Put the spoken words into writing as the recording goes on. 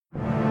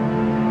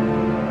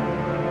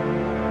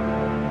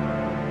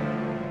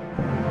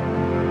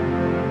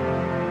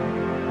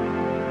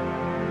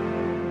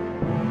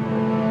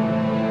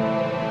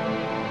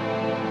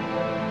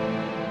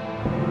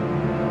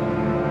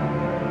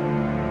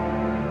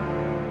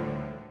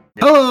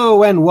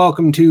Hello and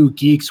welcome to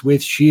Geeks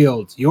with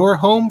Shields, your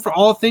home for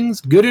all things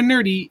good and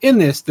nerdy in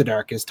this, the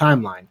darkest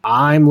timeline.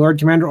 I'm Lord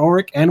Commander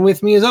Ulrich, and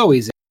with me as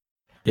always,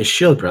 his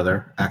shield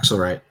brother, Axel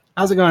Wright.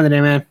 How's it going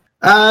today, man?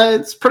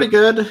 It's pretty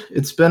good.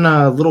 It's been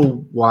a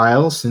little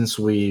while since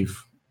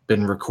we've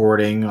been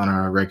recording on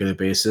a regular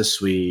basis.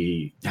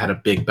 We had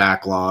a big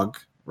backlog,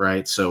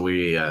 right? So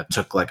we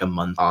took like a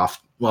month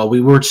off. Well,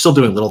 we were still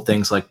doing little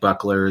things like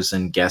bucklers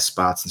and guest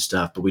spots and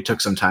stuff, but we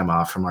took some time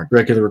off from our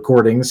regular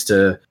recordings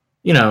to,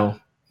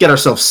 get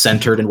ourselves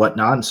centered and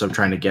whatnot. And so I'm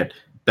trying to get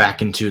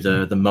back into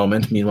the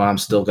moment. Meanwhile, I'm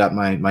still got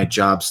my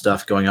job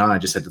stuff going on. I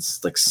just had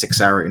this like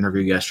 6-hour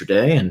interview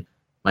yesterday, and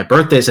my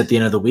birthday's at the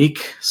end of the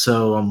week,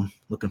 so I'm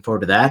looking forward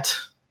to that.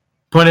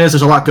 Point is,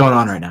 there's a lot going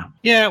on right now.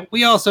 Yeah,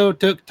 we also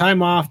took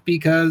time off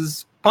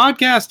because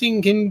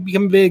podcasting can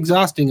become a bit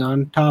exhausting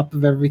on top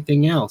of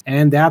everything else.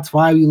 And that's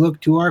why we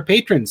look to our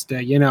patrons to,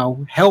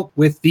 help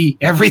with the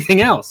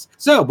everything else.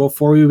 So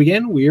before we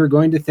begin, we are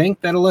going to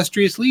thank that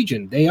illustrious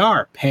legion. They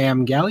are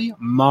Pam Galley,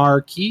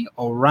 Markey,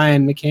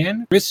 Orion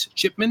McCann, Chris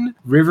Chipman,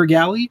 River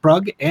Galley,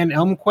 Prug and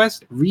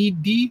Elmquest,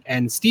 Reed D,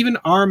 and Stephen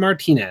R.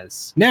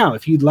 Martinez. Now,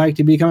 if you'd like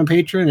to become a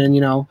patron and,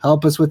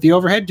 help us with the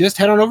overhead, just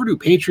head on over to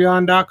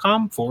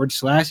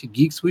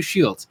patreon.com/Geeks with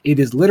Shields. It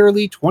is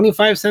literally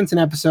 25 cents an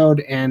episode,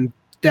 and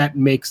that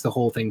makes the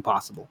whole thing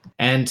possible.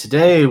 And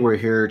today we're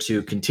here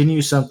to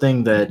continue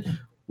something that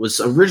was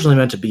originally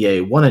meant to be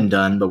a one and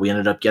done, but we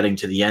ended up getting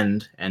to the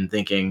end and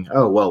thinking,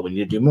 oh, well, we need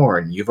to do more.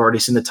 And you've already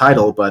seen the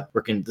title, but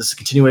this is a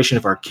continuation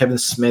of our Kevin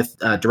Smith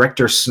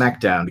director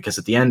Smackdown, because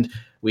at the end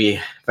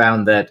we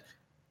found that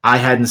I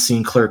hadn't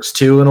seen Clerks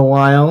 2 in a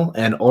while,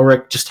 and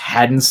Ulrich just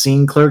hadn't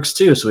seen Clerks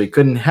 2, so we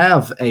couldn't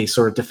have a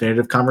sort of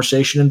definitive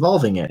conversation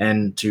involving it.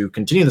 And to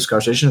continue this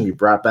conversation, we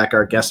brought back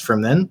our guest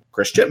from then,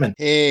 Chris Chipman.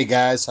 Hey,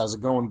 guys. How's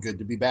it going? Good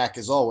to be back,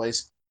 as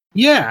always.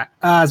 Yeah,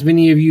 as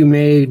many of you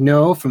may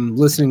know from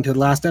listening to the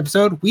last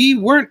episode, we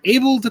weren't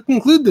able to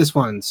conclude this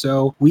one,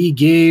 so we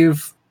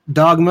gave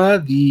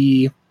Dogma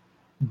the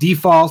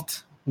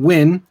default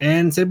win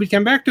and said we'd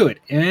come back to it.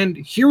 And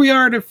here we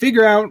are to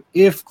figure out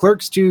if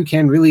Clerks 2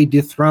 can really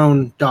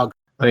dethrone Dogma.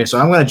 Okay, so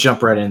I'm going to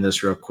jump right into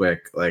this real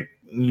quick. Like,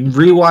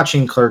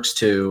 rewatching Clerks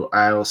 2,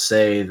 I'll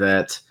say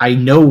that I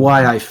know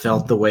why I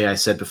felt the way I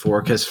said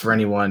before, because for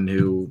anyone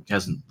who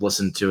hasn't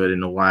listened to it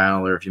in a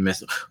while, or if you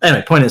missed it.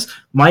 Anyway, point is,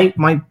 my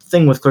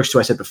thing with Clerks 2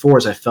 I said before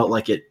is I felt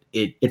like it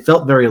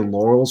felt very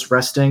laurels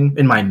resting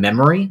in my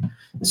memory.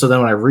 So then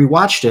when I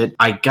rewatched it,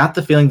 I got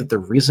the feeling that the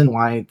reason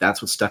why that's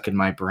what stuck in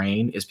my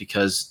brain is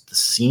because the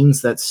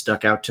scenes that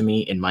stuck out to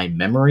me in my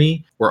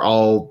memory were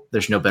all,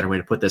 there's no better way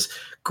to put this,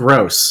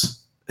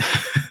 gross.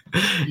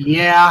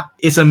 Yeah.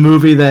 It's a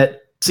movie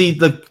that, see,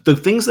 the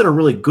things that are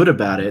really good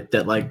about it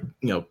that, like,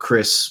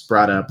 Chris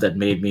brought up that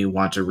made me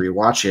want to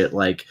rewatch it,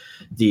 like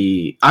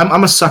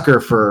I'm a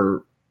sucker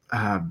for,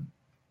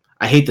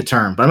 I hate the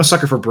term, but I'm a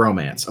sucker for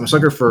bromance. I'm a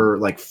sucker for,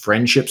 like,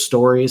 friendship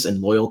stories,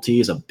 and loyalty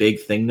is a big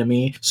thing to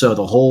me. So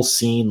the whole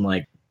scene,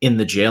 like, in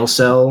the jail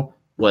cell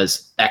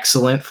was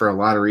excellent for a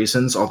lot of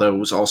reasons, although it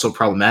was also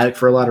problematic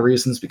for a lot of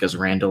reasons because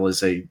Randall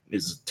is a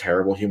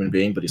terrible human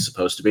being, but he's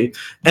supposed to be.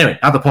 Anyway,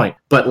 not the point.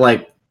 But,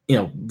 like,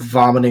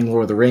 vomiting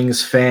Lord of the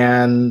Rings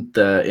fan,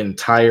 the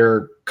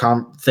entire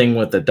thing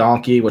with the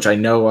donkey, which I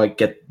know I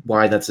get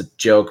why that's a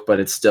joke,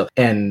 but it's still,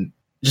 and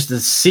just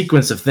the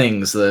sequence of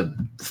things, the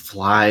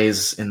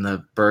flies in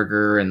the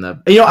burger and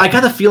I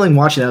got the feeling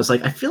watching that, I was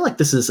like, I feel like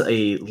this is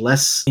a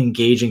less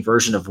engaging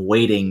version of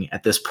Waiting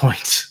at this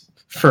point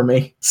for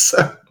me.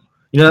 So,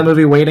 that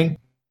movie Waiting?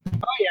 Oh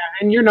yeah,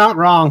 and you're not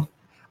wrong.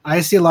 I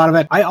see a lot of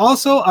it. I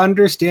also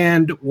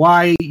understand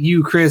why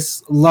you,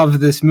 Chris, love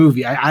this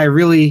movie. I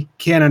really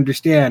can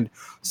understand.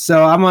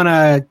 So I'm going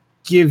to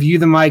give you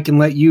the mic and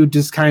let you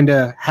just kind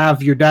of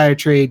have your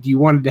diatribe you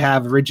wanted to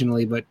have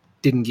originally but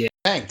didn't get.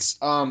 Thanks.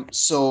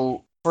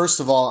 So first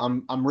of all,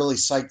 I'm really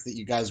psyched that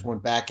you guys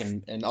went back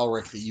and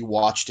Ulrich, that you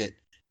watched it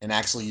and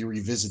actually you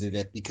revisited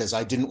it, because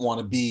I didn't want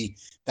to be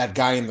that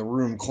guy in the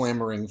room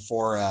clamoring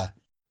for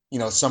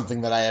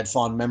something that I had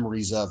fond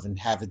memories of and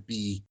have it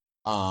be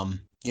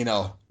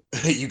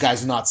you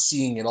guys not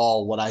seeing at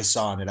all what I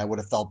saw in it. I would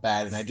have felt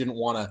bad, and I didn't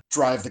want to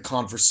drive the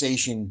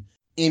conversation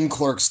in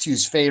Clerks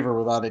 2's favor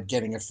without it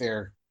getting a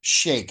fair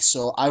shake.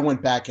 So I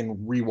went back and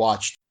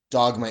rewatched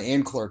Dogma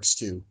and Clerks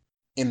 2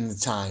 in the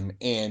time,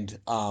 and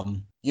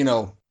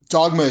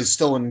Dogma is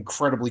still an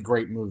incredibly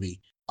great movie.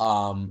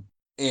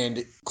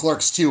 And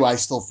Clerks 2, I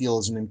still feel,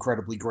 is an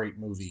incredibly great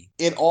movie.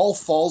 It all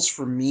falls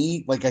for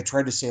me, like I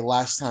tried to say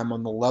last time,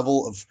 on the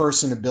level of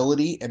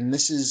personability, and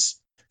this is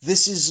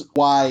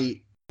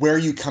why, where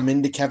you come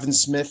into Kevin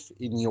Smith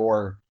in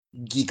your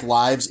geek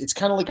lives, it's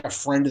kind of like a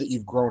friend that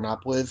you've grown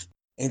up with.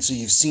 And so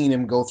you've seen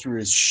him go through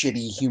his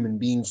shitty human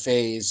being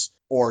phase,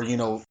 or,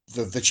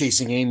 the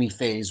Chasing Amy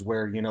phase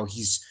where,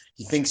 he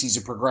thinks he's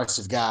a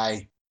progressive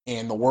guy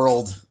and the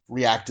world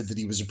reacted that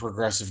he was a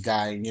progressive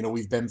guy. And,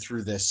 we've been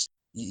through this.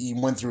 He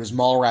went through his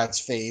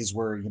Mallrats phase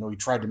where, he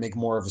tried to make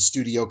more of a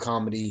studio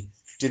comedy,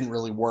 didn't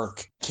really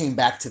work. Came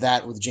back to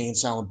that with Jay and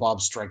Silent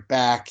Bob Strike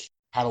Back.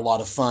 had a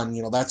lot of fun.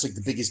 That's like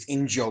the biggest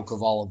in joke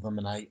of all of them,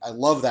 and I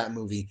love that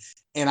movie.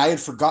 And I had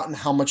forgotten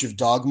how much of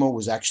Dogma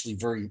was actually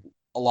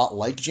a lot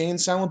like Jay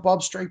and Silent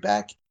Bob Strike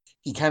Back.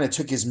 He kind of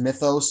took his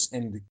mythos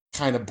and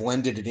kind of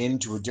blended it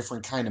into a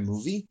different kind of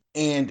movie.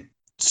 And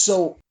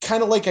so,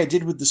 kind of like I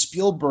did with the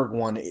Spielberg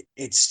one,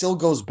 it still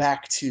goes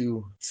back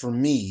to, for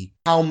me,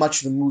 how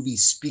much the movie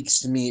speaks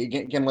to me.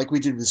 Again, like we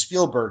did with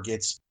Spielberg,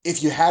 it's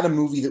if you had a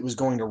movie that was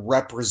going to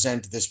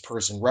represent this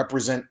person,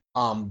 represent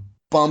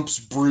bumps,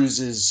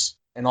 bruises,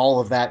 and all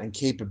of that and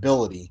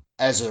capability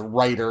as a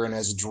writer and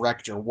as a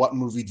director, what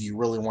movie do you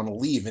really want to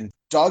leave? And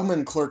Dogma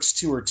and Clerks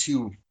 2 are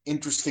two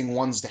interesting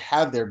ones to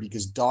have there,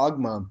 because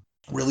Dogma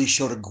really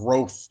showed a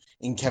growth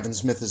in Kevin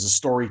Smith as a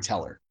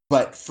storyteller.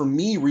 But for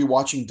me,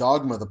 rewatching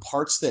Dogma, the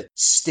parts that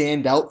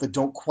stand out that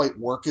don't quite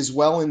work as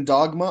well in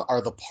Dogma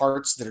are the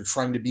parts that are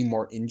trying to be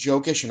more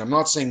in-jokish. And I'm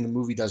not saying the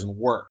movie doesn't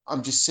work.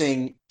 I'm just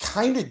saying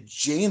kind of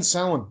Jay and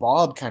Silent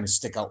Bob kind of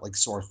stick out like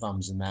sore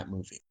thumbs in that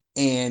movie.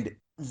 And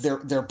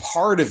they're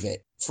part of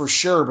it for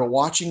sure. But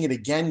watching it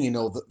again,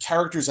 the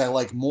characters I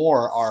like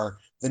more are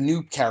the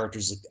new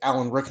characters, like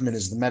Alan Rickman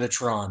is the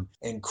Metatron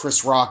and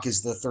Chris Rock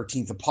is the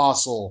 13th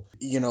Apostle.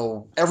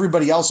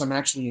 Everybody else I'm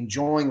actually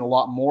enjoying a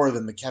lot more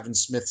than the Kevin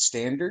Smith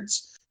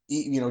standards.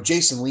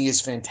 Jason Lee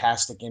is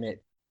fantastic in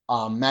it.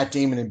 Matt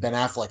Damon and Ben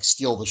Affleck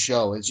steal the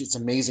show. It's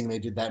amazing they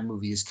did that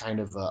movie as kind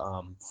of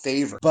a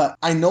favorite. But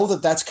I know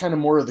that that's kind of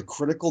more of the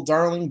critical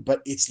darling,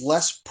 but it's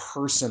less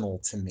personal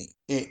to me.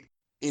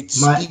 It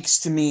speaks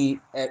to me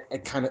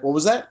at kind of, what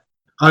was that?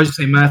 I was just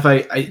saying, Matt,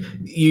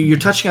 you're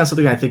touching on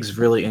something I think is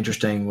really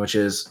interesting, which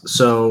is,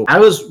 so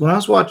when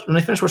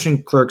I finished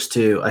watching Clerks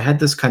 2, I had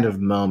this kind of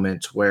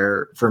moment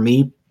where, for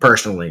me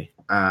personally,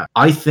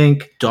 I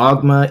think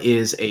Dogma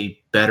is a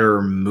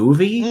better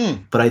movie,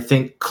 but I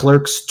think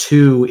Clerks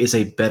 2 is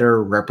a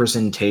better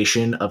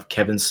representation of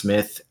Kevin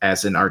Smith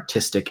as an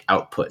artistic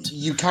output.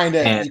 You kind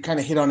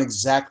of hit on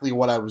exactly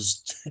what I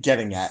was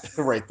getting at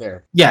right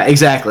there. Yeah,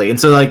 exactly. And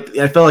so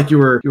I felt like you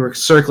were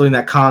circling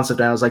that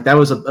concept, and I was like, that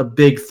was a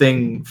big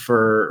thing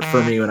for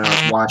me when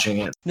I was watching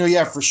it. No,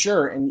 yeah, for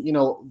sure. And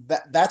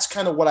that's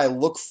kind of what I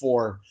look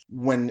for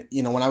when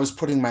I was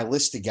putting my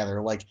list together.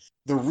 Like,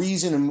 the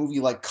reason a movie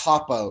like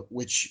Cop Out,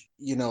 which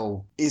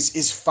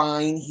is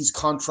fine, he's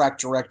contract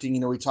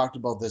directing, we talked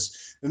about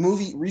this.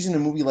 Reason a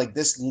movie like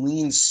this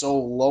leans so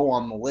low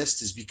on the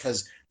list is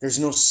because there's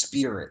no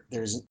spirit.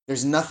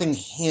 There's nothing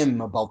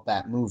him about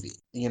that movie.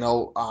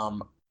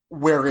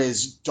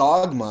 Whereas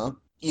Dogma,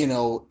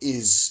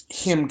 is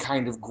him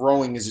kind of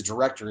growing as a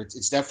director.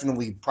 It's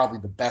definitely probably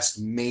the best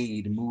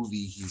made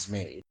movie he's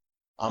made.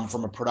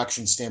 From a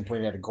production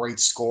standpoint, it had a great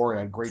score, it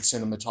had great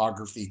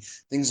cinematography,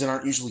 things that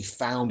aren't usually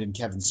found in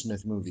Kevin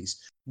Smith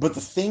movies. But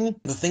the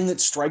thing that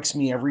strikes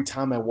me every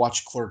time I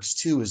watch Clerks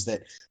 2 is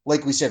that,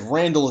 like we said,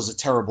 Randall is a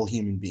terrible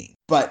human being.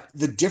 But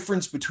the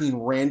difference between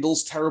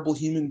Randall's terrible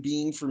human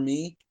being for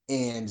me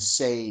and,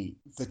 say,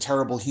 the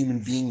terrible human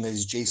being that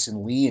is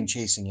Jason Lee in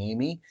Chasing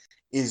Amy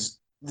is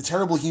the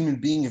terrible human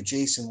being of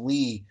Jason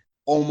Lee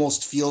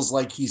almost feels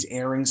like he's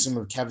airing some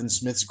of Kevin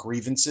Smith's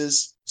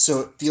grievances.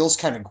 So it feels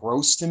kind of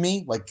gross to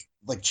me. Like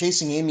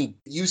Chasing Amy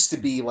used to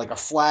be like a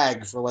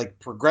flag for like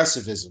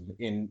progressivism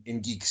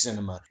in geek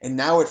cinema. And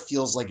now it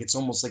feels like it's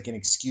almost like an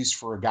excuse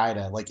for a guy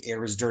to like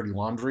air his dirty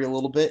laundry a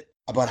little bit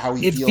about how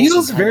he feels. It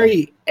feels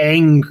very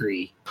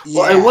angry.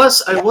 Yeah. Well,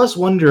 I was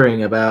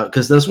wondering about,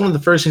 because that's one of the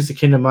first things that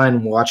came to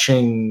mind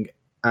watching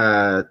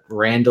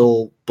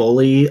Randall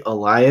bully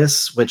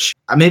Elias, which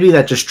maybe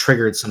that just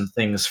triggered some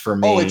things for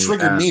me. Oh, it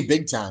triggered me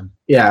big time.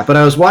 Yeah, but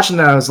I was watching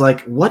that, I was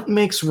like, what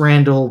makes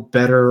Randall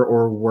better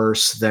or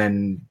worse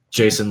than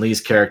Jason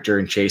Lee's character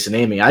in Chasing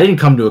Amy? I didn't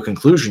come to a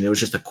conclusion. It was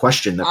just a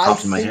question that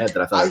popped in my head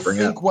that I thought I'd bring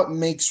up. I think what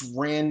makes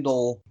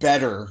Randall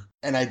better,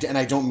 and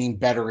I don't mean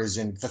better as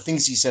in the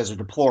things he says are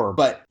deplorable,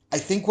 but I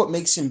think what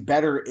makes him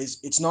better is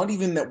it's not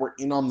even that we're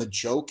in on the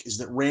joke, is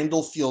that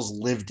Randall feels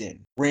lived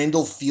in.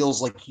 Randall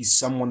feels like he's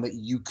someone that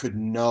you could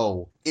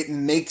know. It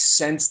makes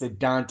sense that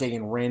Dante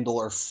and Randall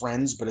are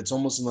friends, but it's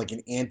almost in like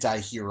an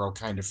anti-hero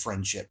kind of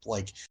friendship.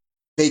 Like,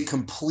 they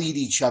complete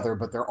each other,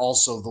 but they're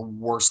also the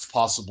worst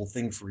possible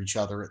thing for each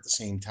other at the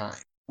same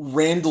time.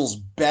 Randall's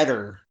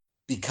better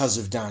because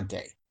of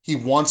Dante. He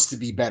wants to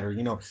be better.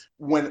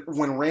 When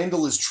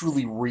Randall is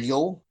truly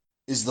real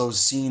is those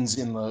scenes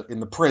in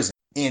the prison.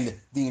 And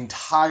the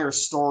entire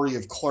story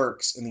of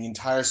Clerks and the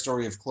entire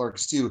story of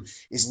Clerks 2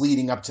 is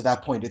leading up to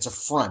that point. It's a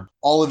front.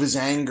 All of his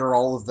anger,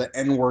 all of the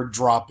N-word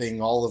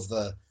dropping, all of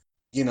the,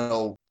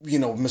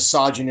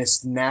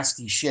 misogynist,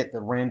 nasty shit that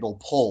Randall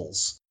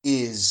pulls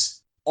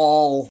is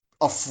all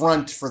a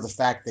front for the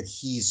fact that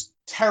he's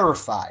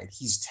terrified.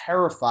 He's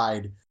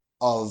terrified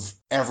of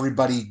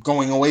everybody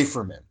going away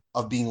from him,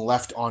 of being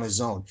left on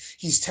his own.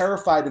 He's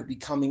terrified of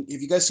becoming,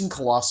 have you guys seen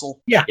Colossal?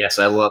 Yeah. Yes,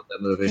 I love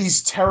that movie.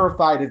 He's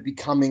terrified of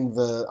becoming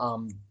the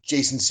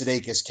Jason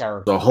Sudeikis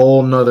character. A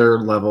whole nother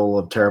level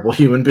of terrible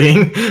human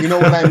being. You know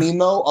what I mean,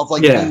 though? Of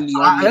like being the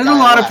only there's guy a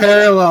lot left. of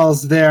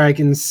parallels there I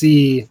can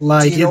see.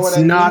 Like, it's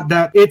not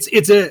that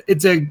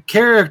it's a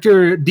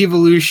character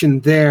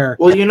devolution there.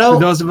 Well, you know,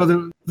 those of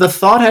other. The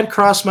thought had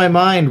crossed my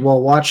mind while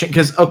watching,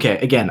 because, okay,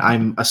 again,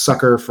 I'm a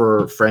sucker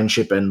for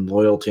friendship and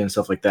loyalty and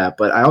stuff like that,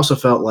 but I also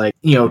felt like,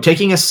 you know,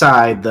 taking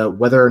aside the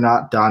whether or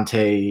not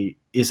Dante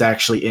is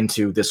actually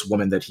into this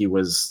woman that he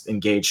was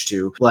engaged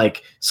to,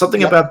 like,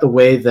 something about the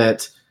way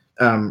that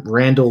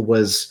Randall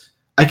was,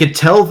 I could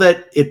tell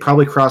that it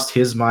probably crossed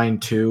his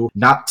mind too,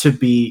 not to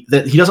be,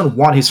 that he doesn't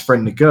want his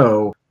friend to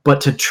go, but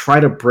to try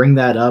to bring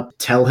that up,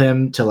 tell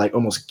him to like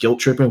almost guilt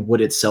trip him would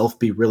itself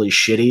be really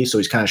shitty. So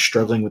he's kind of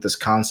struggling with this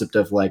concept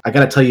of like, I got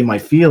to tell you my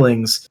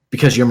feelings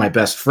because you're my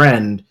best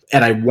friend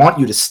and I want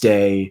you to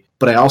stay,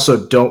 but I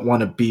also don't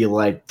want to be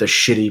like the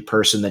shitty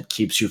person that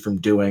keeps you from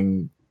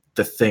doing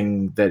the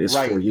thing that is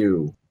for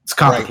you. It's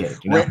complicated.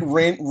 You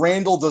know?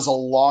 Randall does a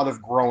lot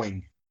of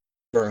growing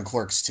during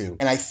Clerks 2.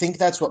 And I think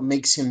that's what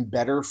makes him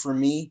better for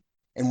me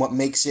and what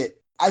makes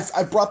it,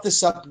 I brought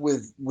this up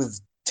with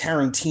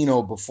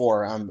Tarantino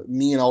before.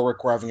 Me and Ulrich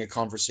were having a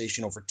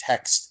conversation over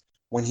text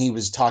when he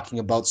was talking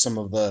about some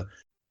of the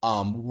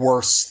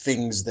worst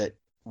things that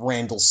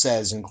Randall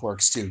says in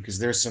Clerks 2, because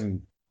there's a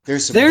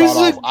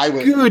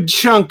good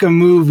chunk of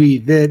movie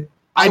that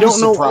I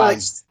don't know.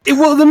 Surprised.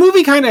 Well, the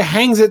movie kind of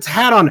hangs its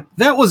hat on it.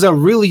 That was a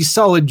really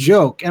solid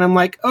joke, and I'm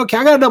like, okay,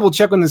 I gotta double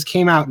check when this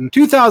came out in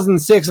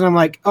 2006, and I'm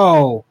like,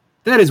 oh,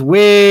 that is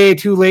way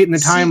too late in the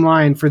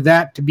timeline for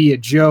that to be a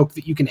joke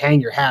that you can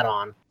hang your hat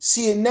on.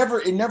 See, it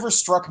never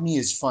struck me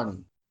as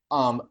funny.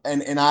 And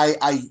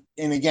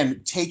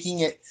again, taking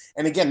it,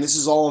 and again, this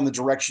is all in the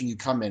direction you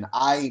come in.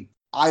 I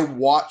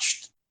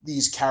watched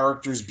these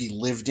characters be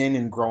lived in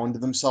and grow into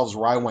themselves,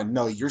 where I went,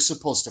 no, you're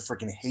supposed to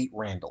freaking hate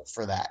Randall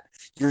for that.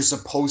 You're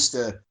supposed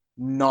to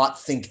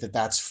not think that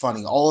that's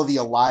funny. All of the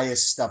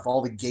Elias stuff,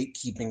 all the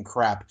gatekeeping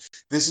crap.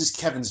 This is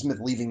Kevin Smith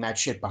leaving that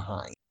shit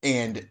behind.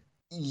 And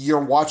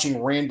you're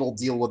watching Randall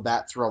deal with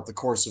that throughout the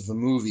course of the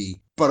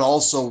movie, but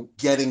also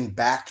getting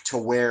back to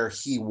where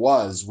he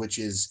was, which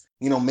is,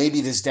 you know,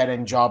 maybe this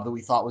dead-end job that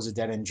we thought was a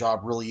dead-end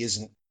job really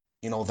isn't,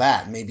 you know,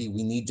 that. Maybe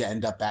we need to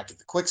end up back at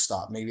the quick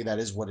stop. Maybe that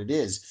is what it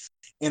is.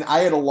 And I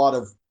had a lot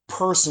of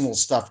personal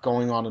stuff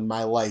going on in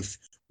my life,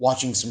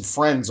 watching some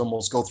friends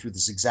almost go through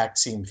this exact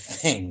same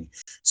thing.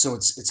 So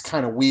it's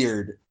kind of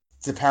weird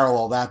to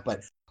parallel that,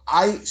 but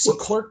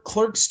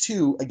Clerks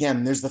 2,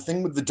 again, there's the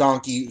thing with the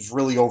donkey, it was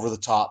really over the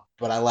top,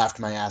 but I laughed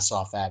my ass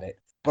off at it.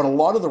 But a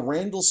lot of the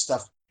Randall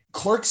stuff,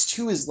 Clerks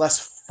 2 is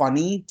less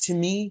funny to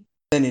me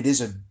than it is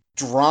a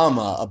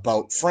drama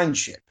about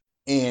friendship.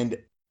 And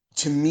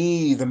to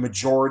me, the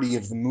majority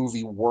of the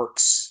movie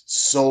works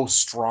so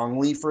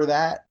strongly for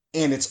that.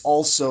 And it's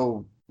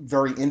also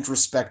very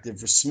introspective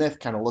for Smith,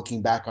 kind of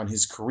looking back on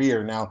his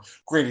career. Now,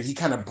 granted, he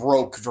kind of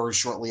broke very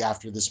shortly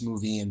after this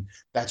movie, and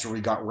that's where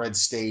we got Red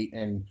State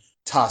and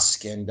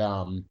Tusk and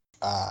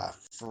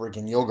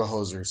friggin' Yoga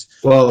Hosers.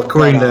 Well,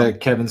 according to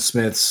Kevin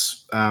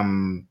Smith's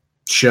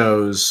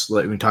shows,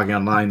 like when talking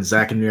online,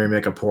 Zack and Miri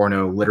Make a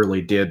Porno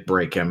literally did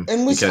break him.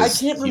 And I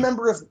can't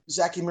remember if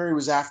Zack and Miri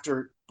was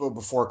after or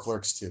before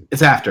Clerks 2.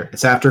 It's after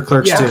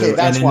Clerks 2. Okay,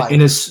 that's and why. In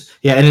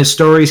his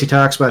stories, he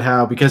talks about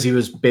how because he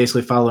was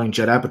basically following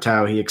Judd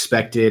Apatow, he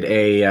expected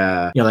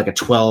a like a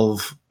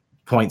 12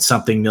 point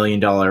something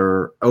 $million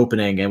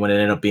opening, and when it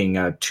ended up being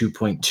a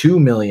 2.2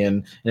 million,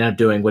 and ended up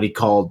doing what he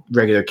called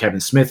regular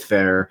Kevin Smith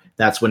fare.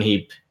 That's when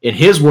he, in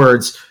his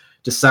words,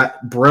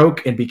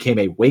 broke and became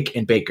a wake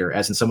and baker,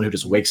 as in someone who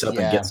just wakes up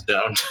and gets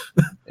stoned.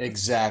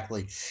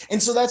 Exactly.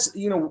 And so that's,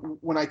 you know,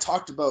 when I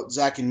talked about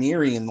Zack and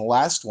Miri in the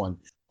last one,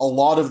 a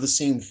lot of the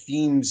same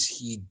themes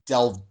he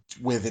delved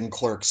with in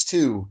Clerks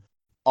 2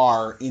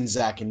 are in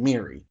Zack and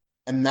Miri.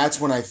 And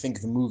that's when I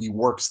think the movie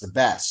works the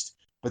best.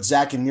 But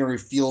Zack and Miri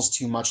feels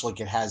too much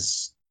like it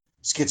has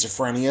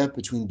schizophrenia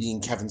between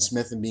being Kevin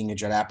Smith and being a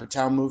Judd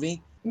Apatow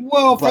movie.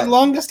 Well, for the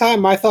longest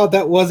time, I thought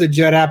that was a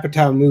Judd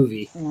Apatow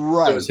movie.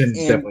 Right. It was him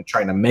definitely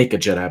trying to make a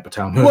Judd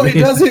Apatow movie. Well, he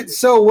does it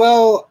so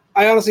well.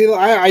 I honestly,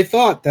 I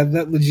thought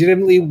that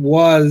legitimately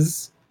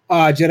was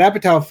a Judd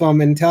Apatow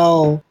film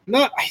until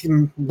not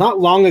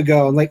long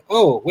ago. Like,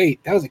 oh,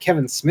 wait, that was a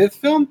Kevin Smith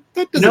film?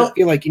 That doesn't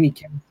feel like any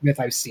Kevin Smith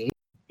I've seen.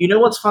 You know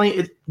what's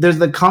funny? There's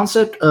the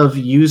concept of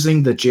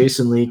using the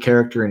Jason Lee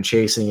character in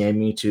Chasing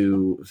Amy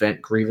to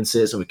vent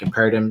grievances, and we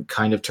compared him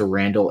kind of to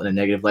Randall in a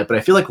negative light. But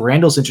I feel like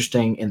Randall's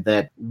interesting in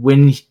that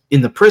when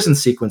in the prison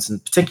sequence in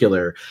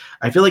particular,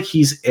 I feel like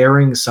he's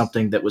airing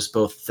something that was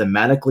both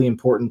thematically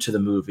important to the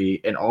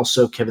movie and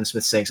also Kevin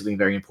Smith saying something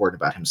very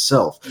important about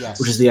himself,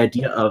 which is the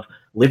idea of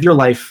live your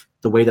life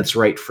the way that's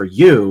right for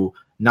you,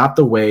 not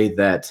the way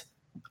that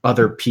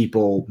other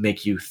people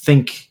make you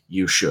think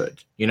you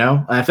should, you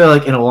know? And I feel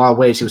like in a lot of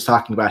ways he was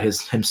talking about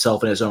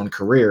himself and his own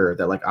career,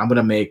 that like, I'm going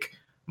to make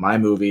my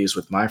movies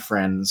with my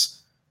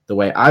friends the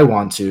way I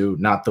want to,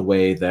 not the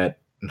way that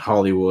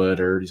Hollywood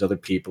or these other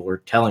people are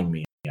telling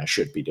me I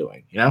should be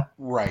doing, you know?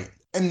 Right.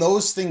 And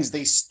those things,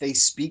 they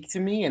speak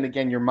to me. And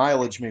again, your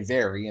mileage may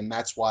vary. And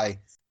that's why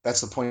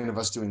That's the point of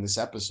us doing this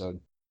episode.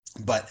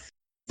 But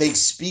they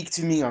speak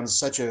to me on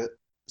such a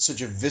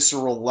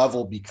visceral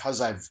level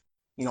because I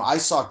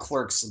saw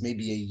Clerks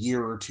maybe a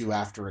year or two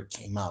after it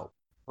came out,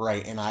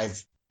 right? And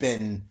I've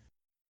been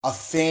a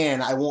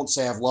fan. I won't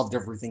say I've loved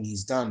everything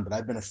he's done, but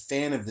I've been a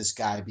fan of this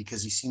guy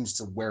because he seems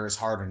to wear his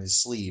heart on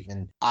his sleeve.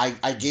 And I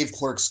gave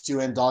Clerks 2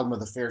 and Dogma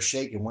the fair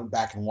shake and went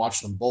back and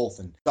watched them both.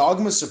 And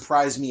Dogma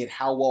surprised me at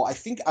how well, I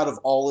think out of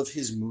all of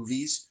his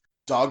movies,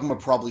 Dogma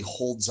probably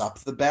holds up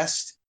the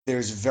best.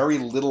 There's very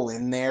little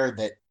in there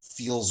that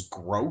feels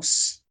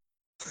gross.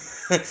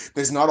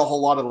 There's not a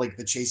whole lot of like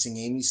the Chasing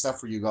Amy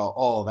stuff where you go,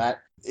 oh,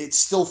 that it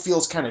still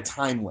feels kind of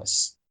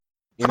timeless.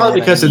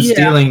 Probably because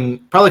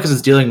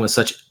it's dealing with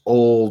such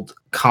old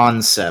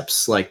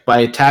concepts. Like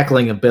by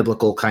tackling a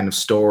biblical kind of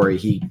story,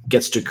 he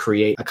gets to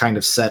create a kind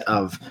of set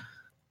of,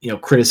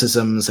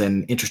 criticisms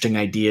and interesting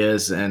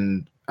ideas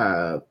and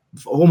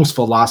almost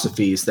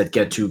philosophies that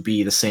get to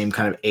be the same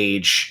kind of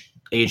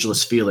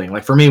ageless feeling.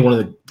 Like for me, one of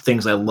the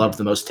things I love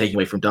the most taking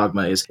away from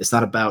Dogma is it's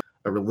not about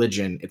a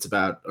religion, it's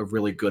about a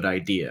really good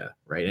idea,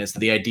 right? And it's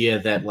the idea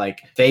that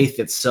like faith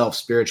itself,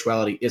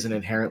 spirituality isn't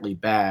inherently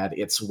bad.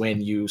 It's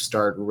when you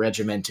start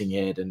regimenting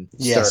it and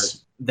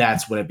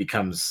that's when it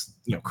becomes,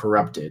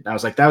 corrupted. And I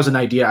was like, that was an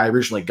idea I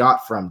originally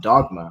got from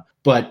Dogma.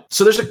 But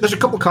so there's a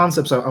couple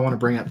concepts I want to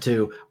bring up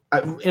too.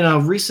 In a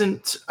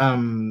recent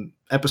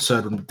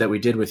episode that we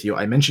did with you,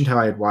 I mentioned how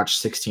I had watched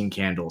 16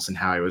 Candles and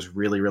how I was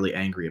really, really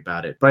angry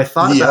about it. But I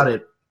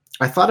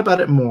thought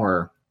about it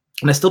more.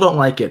 And I still don't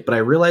like it, but I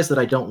realize that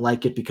I don't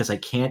like it because I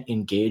can't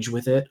engage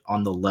with it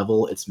on the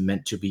level it's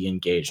meant to be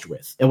engaged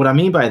with. And what I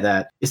mean by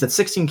that is that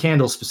 16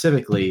 Candles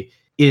specifically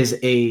is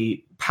a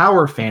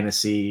power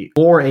fantasy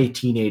for a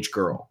teenage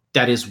girl.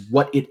 That is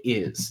what it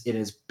is. It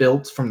is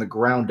built from the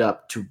ground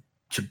up to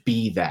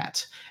be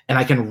that. And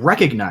I can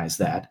recognize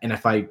that. And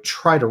if I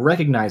try to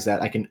recognize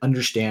that, I can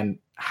understand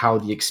how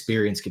the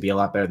experience could be a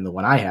lot better than the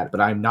one I had. But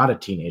I'm not a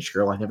teenage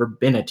girl. I've never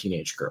been a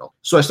teenage girl.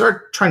 So I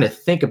started trying to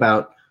think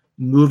about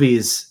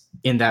movies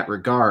in that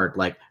regard,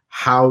 like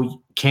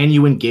how can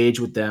you engage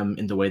with them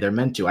in the way they're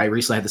meant to? I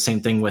recently had the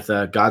same thing with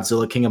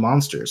Godzilla King of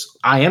Monsters.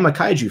 I am a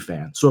kaiju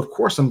fan, so of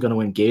course I'm going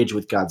to engage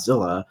with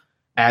Godzilla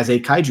as a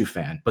kaiju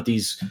fan. But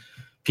these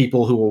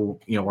people who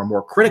are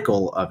more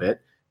critical of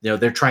it,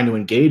 they're trying to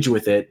engage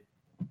with it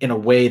in a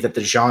way that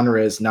the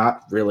genre is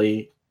not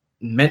really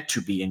meant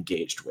to be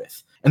engaged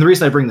with. And the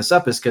reason I bring this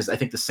up is because I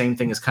think the same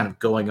thing is kind of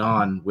going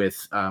on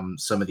with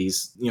some of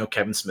these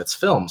Kevin Smith's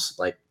films,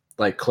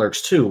 like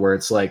Clerks 2, where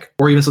it's like,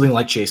 or even something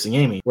like Chasing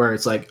Amy, where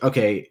it's like,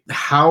 okay,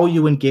 how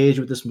you engage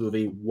with this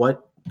movie,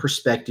 what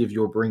perspective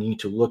you're bringing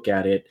to look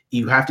at it,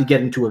 you have to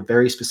get into a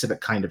very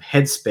specific kind of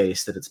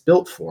headspace that it's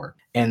built for.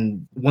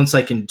 And once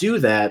I can do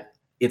that,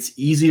 it's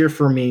easier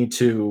for me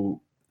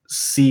to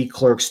see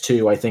Clerks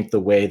 2, I think, the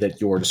way that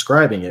you're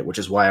describing it, which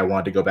is why I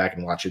wanted to go back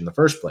and watch it in the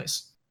first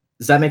place.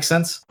 Does that make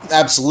sense?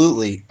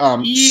 Absolutely.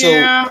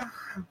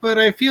 But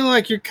I feel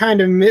like you're kind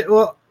of,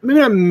 maybe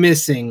not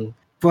missing,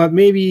 but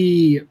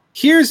maybe...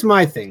 Here's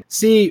my thing.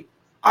 See,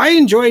 I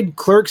enjoyed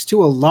Clerks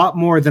 2 a lot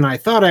more than I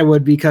thought I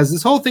would because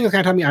this whole thing is kind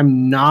of telling me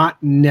I'm not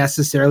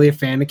necessarily a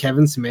fan of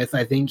Kevin Smith.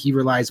 I think he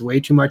relies way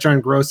too much on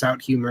gross out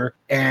humor,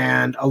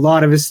 and a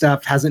lot of his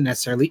stuff hasn't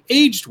necessarily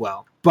aged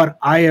well. But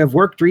I have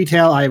worked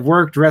retail, I've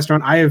worked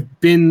restaurant, I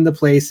have been the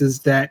places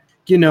that,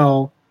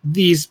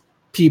 these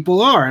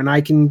people are, and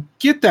I can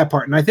get that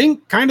part. And I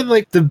think kind of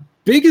like the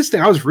biggest thing,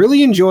 I was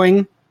really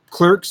enjoying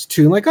Clerks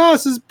 2, like, oh,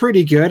 this is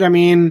pretty good. I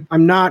mean,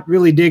 I'm not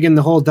really digging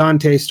the whole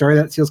Dante story.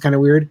 That feels kind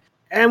of weird.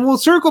 And we'll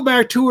circle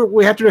back to it.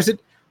 We have to address it.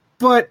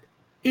 But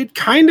it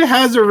kind of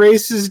has a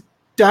racist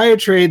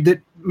diatribe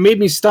that made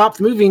me stop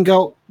the movie and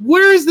go,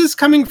 where is this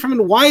coming from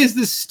and why is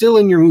this still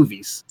in your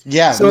movies?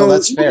 Yeah, so no,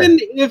 that's fair. Even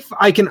if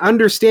I can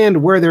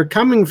understand where they're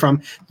coming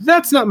from,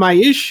 that's not my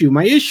issue.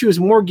 My issue is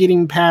more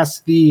getting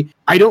past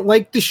I don't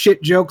like the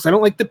shit jokes. I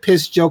don't like the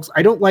piss jokes.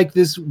 I don't like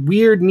this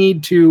weird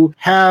need to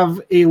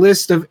have a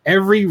list of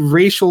every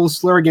racial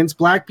slur against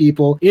black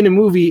people in a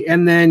movie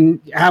and then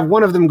have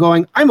one of them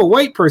going, I'm a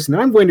white person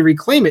and I'm going to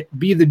reclaim it,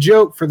 be the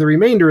joke for the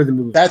remainder of the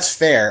movie. That's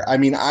fair. I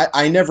mean,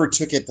 I never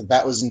took it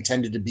that was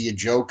intended to be a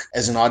joke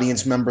as an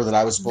audience member that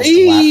I was supposed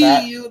to laugh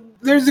at.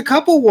 There's a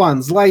couple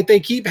ones, like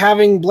they keep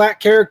having black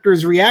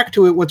characters react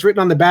to what's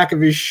written on the back of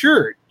his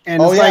shirt.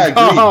 And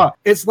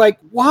it's like,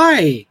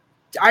 why?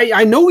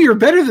 I know you're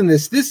better than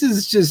this. This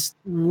is just,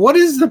 what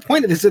is the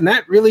point of this? And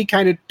that really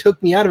kind of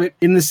took me out of it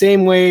in the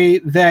same way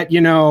that,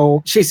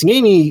 Chasing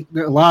Amy,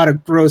 a lot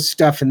of gross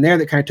stuff in there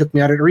that kind of took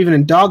me out of it. Or even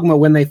in Dogma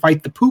when they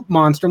fight the poop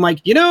monster. I'm like,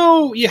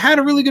 you had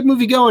a really good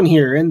movie going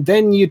here. And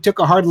then you took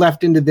a hard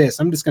left into this.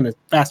 I'm just going to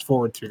fast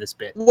forward through this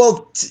bit.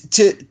 Well,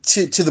 to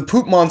the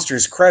poop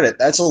monster's credit,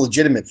 that's a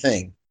legitimate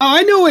thing. Oh,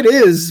 I know it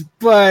is,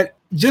 but...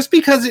 just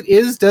because it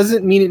is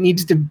doesn't mean it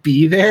needs to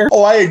be there.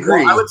 Oh, I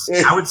agree. Well,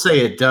 I would say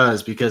it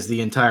does because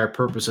the entire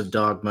purpose of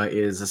Dogma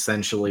is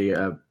essentially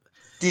a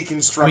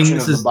deconstruction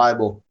of the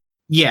Bible.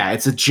 Yeah,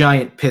 it's a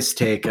giant piss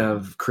take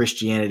of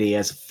Christianity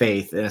as a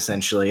faith, and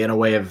essentially in a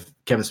way of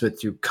Kevin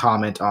Smith to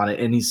comment on it,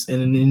 and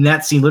in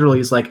that scene, literally,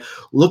 he's like,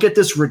 "Look at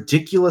this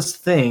ridiculous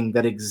thing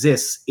that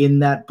exists in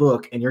that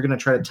book, and you're going to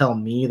try to tell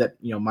me that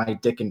my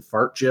dick and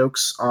fart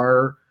jokes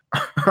are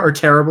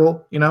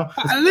terrible."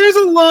 There's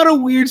a lot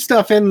of weird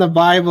stuff in the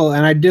Bible,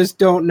 and I just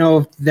don't know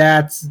if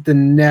that's the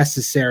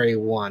necessary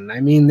one.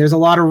 I mean, there's a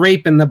lot of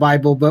rape in the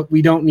Bible, but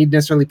we don't need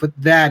necessarily put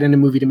that in a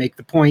movie to make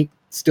the point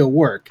still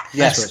work.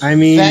 Yes, I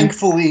mean,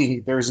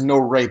 thankfully, there's no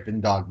rape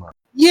in Dogma.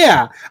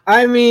 Yeah,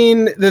 I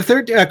mean,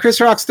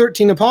 Chris Rock's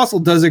 13 Apostle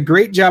does a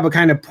great job of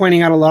kind of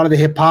pointing out a lot of the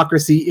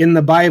hypocrisy in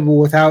the Bible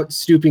without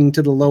stooping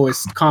to the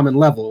lowest common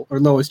level or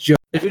lowest joke.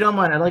 If you don't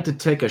mind, I'd like to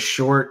take a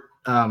short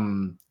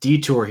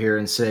detour here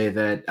and say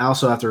that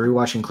also after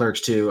rewatching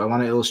Clerks 2, I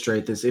want to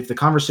illustrate this. If the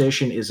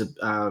conversation is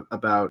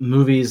about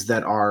movies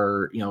that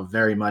are,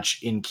 very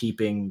much in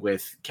keeping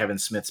with Kevin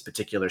Smith's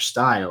particular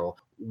style,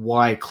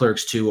 why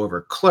Clerks 2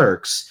 over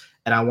Clerks?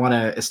 And I want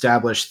to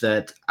establish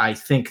that I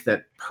think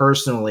that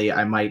personally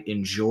I might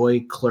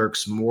enjoy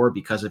Clerks more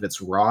because of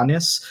its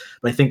rawness.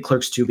 But I think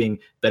Clerks 2 being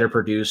better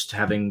produced,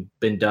 having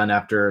been done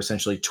after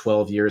essentially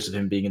 12 years of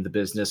him being in the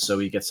business, so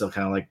he gets to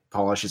kind of like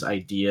polish his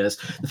ideas.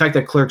 The fact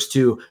that Clerks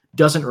 2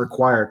 doesn't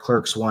require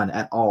Clerks 1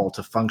 at all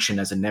to function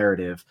as a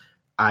narrative,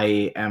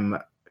 I am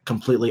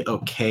completely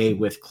okay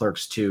with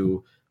Clerks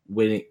 2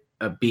 winning.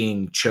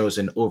 Being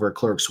chosen over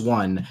Clerks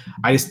 1.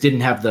 I just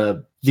didn't have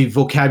the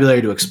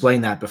vocabulary to explain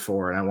that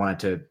before, and I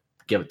wanted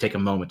to take a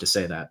moment to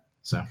say that.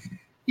 So,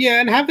 yeah,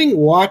 and having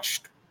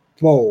watched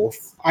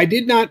both, I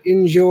did not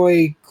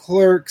enjoy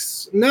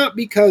Clerks, not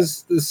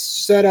because the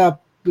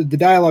setup, the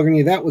dialogue, or any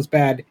of that was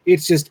bad.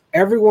 It's just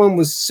everyone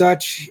was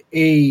such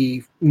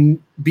a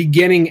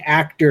beginning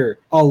actor.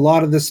 A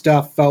lot of the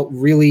stuff felt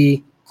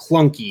really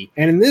clunky,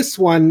 and in this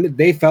one,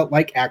 they felt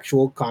like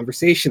actual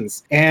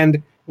conversations.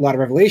 And a lot of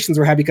revelations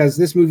were had because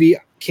this movie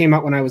came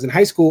out when I was in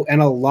high school,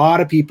 and a lot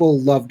of people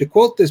loved to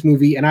quote this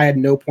movie, and I had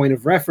no point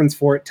of reference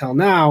for it till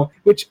now,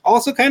 which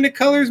also kind of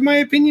colors my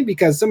opinion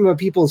because some of the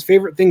people's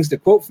favorite things to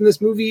quote from this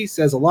movie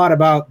says a lot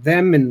about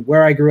them and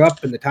where I grew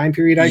up and the time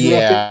period I grew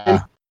up in.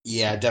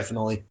 Yeah,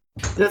 definitely.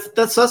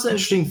 That's such an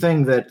interesting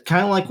thing that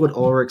kind of like what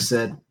Ulrich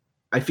said.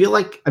 I feel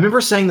like I remember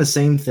saying the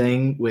same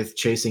thing with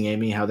Chasing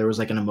Amy, how there was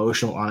like an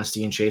emotional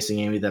honesty in Chasing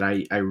Amy that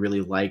I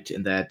really liked,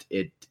 and that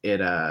it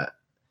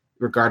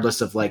regardless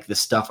of like the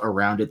stuff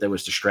around it that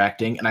was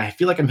distracting. And I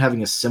feel like I'm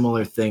having a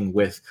similar thing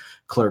with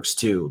Clerks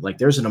 2. Like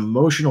there's an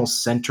emotional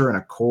center and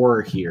a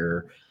core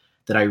here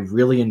that I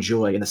really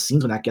enjoy. And the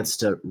scenes when that gets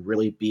to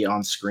really be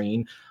on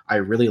screen, I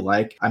really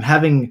like. I'm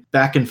having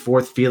back and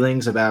forth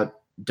feelings about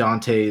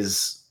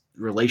Dante's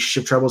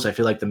relationship troubles. I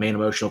feel like the main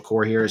emotional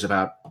core here is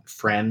about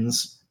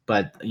friends,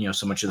 but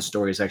so much of the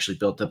story is actually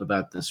built up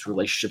about this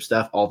relationship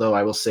stuff. Although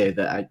I will say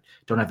that I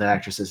don't have that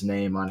actress's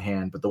name on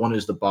hand, but the one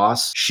who's the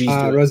boss, she's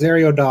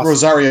Rosario Dawson.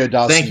 Rosario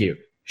Dawson. Thank you.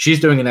 She's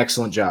doing an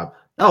excellent job.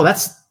 Oh,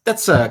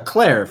 that's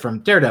Claire from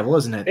Daredevil,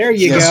 isn't it? There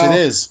you go. Yes, it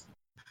is.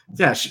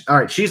 Yeah. All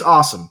right. She's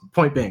awesome.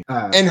 Point being,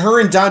 and her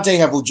and Dante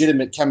have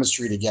legitimate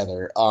chemistry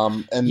together.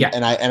 And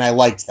I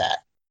liked that.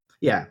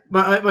 Yeah.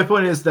 My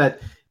point is that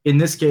in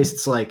this case,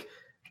 it's like,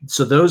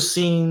 so those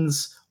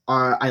scenes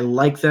I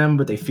like them,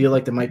 but they feel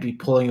like they might be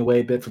pulling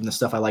away a bit from the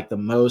stuff I like the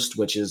most,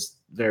 which is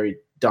very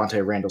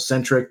Dante Randall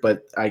centric.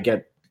 But I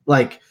get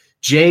like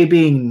Jay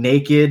being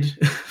naked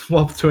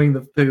while doing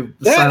the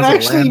that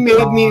actually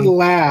made me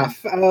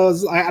laugh. And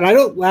I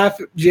don't laugh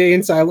at Jay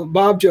and Silent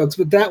Bob jokes,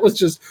 but that was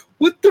just,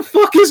 what the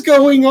fuck is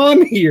going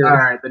on here? All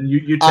right, then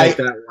you take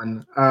that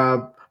one.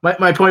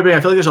 My point being, I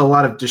feel like there's a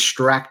lot of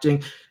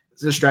distracting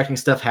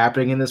stuff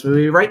happening in this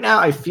movie. Right now,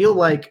 I feel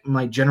like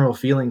my general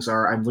feelings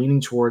are I'm leaning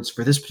towards,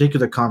 for this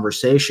particular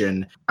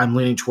conversation, I'm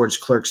leaning towards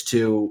Clerks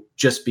 2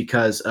 just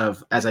because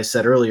of, as I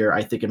said earlier,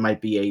 I think it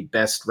might be a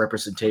best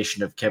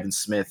representation of Kevin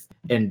Smith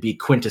and be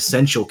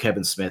quintessential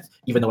Kevin Smith,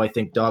 even though I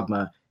think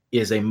Dogma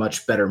is a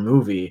much better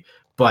movie.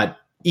 But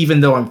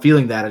even though I'm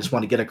feeling that, I just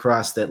want to get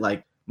across that,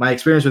 like, my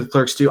experience with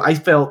Clerks 2, I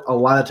felt a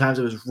lot of times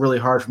it was really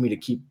hard for me to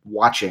keep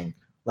watching.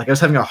 Like I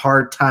was having a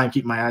hard time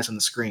keeping my eyes on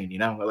the screen,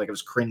 like it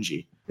was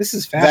cringy. This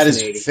is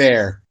fascinating. That is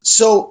fair.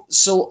 So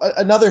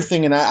another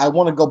thing, and I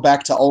want to go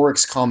back to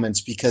Ulrich's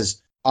comments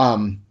because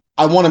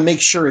I want to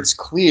make sure it's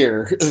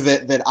clear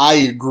that I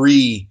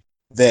agree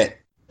that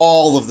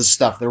all of the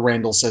stuff that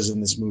Randall says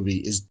in this movie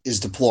is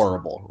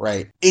deplorable,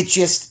 right? It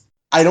just,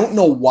 I don't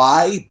know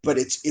why, but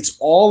it's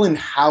all in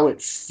how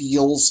it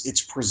feels,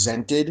 it's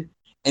presented.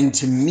 And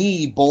to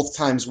me, both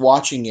times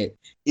watching it,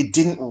 it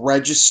didn't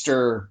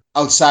register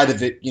outside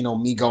of it,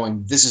 me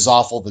going, this is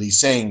awful that he's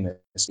saying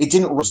this. It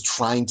didn't was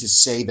trying to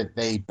say that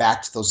they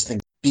backed those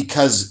things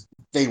because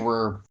they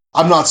were,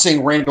 I'm not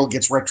saying Randall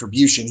gets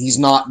retribution. He's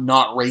not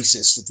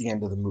racist at the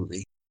end of the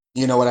movie.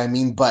 You know what I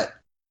mean? But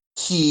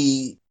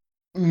he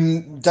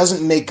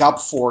doesn't make up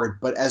for it.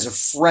 But as a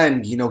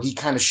friend, he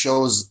kind of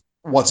shows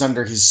what's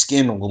under his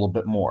skin a little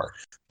bit more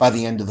by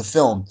the end of the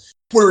film.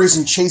 Whereas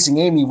in Chasing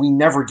Amy, we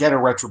never get a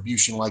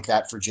retribution like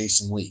that for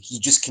Jason Lee. He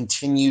just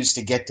continues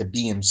to get to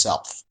be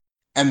himself.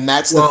 And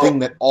that's the thing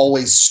that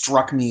always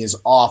struck me as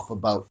off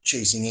about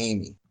Chasing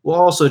Amy. Well,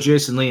 also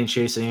Jason Lee in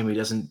Chasing Amy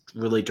doesn't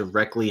really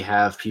directly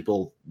have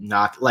people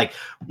knock. Like,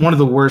 one of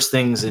the worst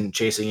things in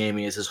Chasing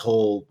Amy is his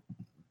whole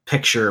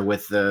picture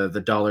with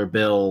the dollar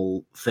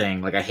bill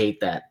thing. Like, I hate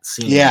that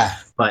scene. Yeah.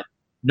 But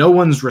no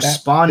one's That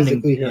responding to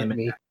physically hurt him.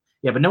 me.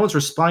 Yeah, but no one's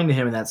responding to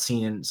him in that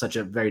scene in such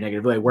a very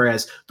negative way.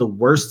 Whereas the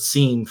worst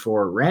scene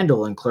for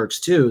Randall in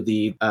Clerks 2,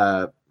 the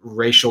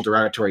racial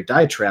derogatory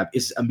diatribe,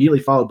 is immediately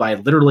followed by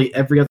literally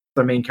every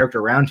other main character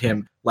around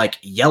him, like,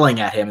 yelling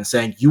at him and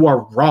saying, "You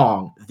are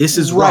wrong. This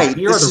is Right. wrong.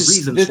 Here are the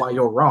reasons why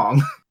you're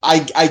wrong."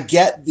 I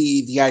get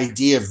the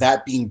idea of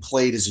that being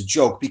played as a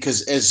joke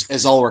because,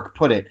 as Ulrich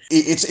put it,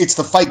 it's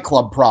the Fight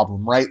Club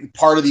problem, right?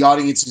 Part of the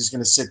audience is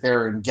going to sit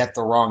there and get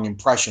the wrong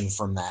impression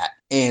from that,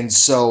 and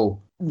so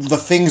the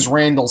things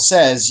Randall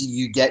says,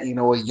 you get,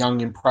 a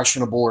young,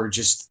 impressionable, or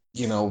just,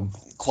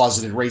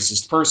 closeted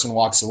racist person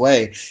walks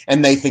away,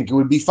 and they think it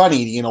would be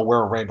funny to, wear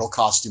a Randall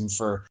costume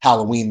for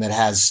Halloween that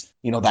has,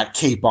 that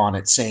cape on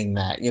it saying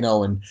that,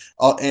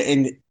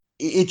 and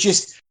it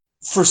just,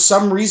 for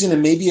some reason,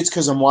 and maybe it's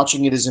because I'm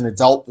watching it as an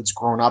adult that's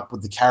grown up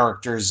with the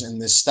characters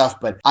and this stuff,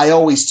 but I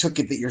always took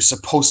it that you're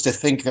supposed to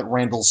think that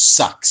Randall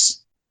sucks.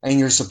 And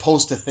you're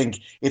supposed to think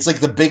it's like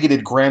the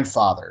bigoted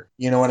grandfather.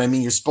 You know what I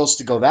mean? You're supposed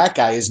to go, that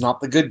guy is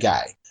not the good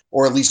guy.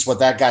 Or at least what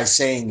that guy's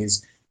saying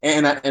is,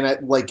 and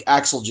like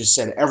Axel just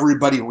said,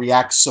 everybody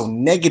reacts so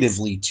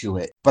negatively to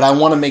it. But I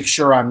want to make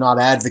sure I'm not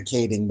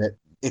advocating that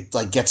it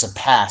like gets a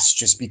pass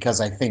just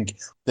because I think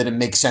that it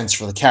makes sense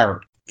for the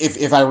character.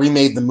 If I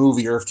remade the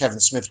movie, or if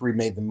Kevin Smith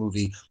remade the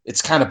movie,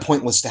 it's kind of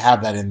pointless to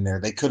have that in there.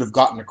 They could have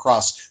gotten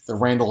across that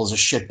Randall is a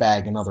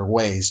shitbag in other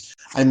ways.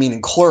 I mean,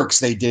 in Clerks,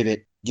 they did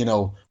it,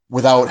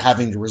 without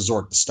having to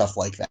resort to stuff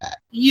like that.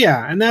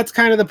 Yeah, and that's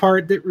kind of the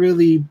part that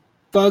really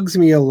bugs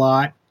me a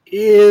lot,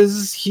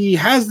 is he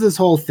has this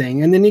whole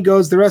thing, and then he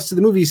goes the rest of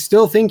the movie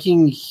still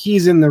thinking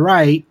he's in the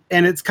right,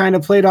 and it's kind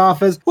of played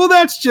off as, well,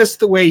 that's just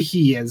the way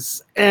he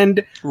is.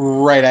 And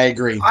right, I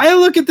agree. I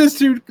look at this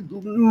through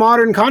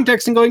modern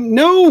context and going,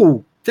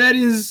 no, that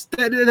is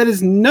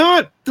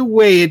not the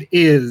way it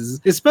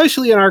is,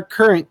 especially in our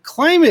current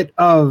climate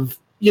of,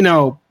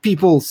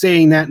 people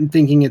saying that and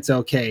thinking it's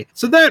okay.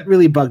 So that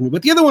really bugged me.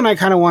 But the other one I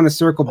kind of want to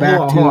circle back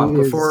to. Hold on.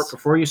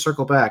 Before you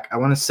circle back, I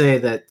want to say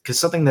that, because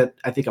something that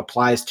I think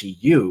applies to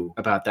you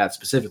about that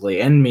specifically,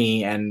 and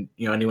me, and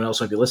anyone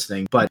else might be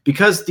listening, but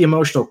because the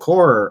emotional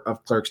core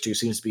of Clerks 2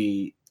 seems to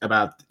be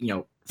about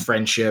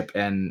friendship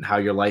and how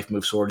your life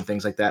moves forward and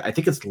things like that, I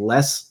think it's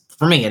less,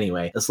 for me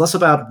anyway, it's less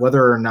about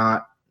whether or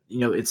not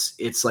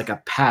it's like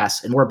a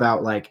pass, and more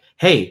about like,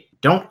 hey,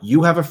 don't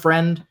you have a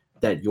friend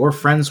that you're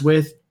friends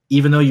with,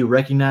 even though you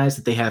recognize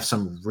that they have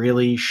some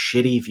really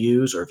shitty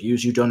views or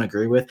views you don't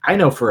agree with? I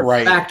know for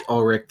a fact,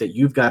 Ulrich, that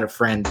you've got a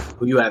friend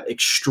who you have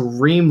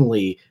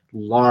extremely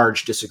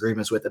large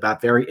disagreements with about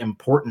very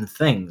important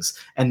things,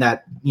 and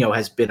that,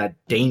 has been a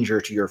danger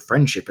to your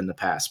friendship in the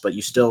past, but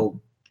you still,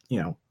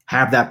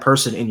 have that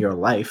person in your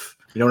life.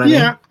 You know what I mean?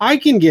 Yeah, I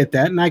can get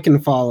that, and I can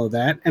follow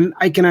that, and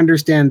I can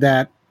understand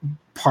that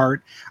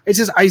part. It's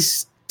just, I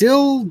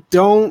still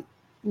don't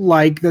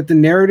like that the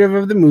narrative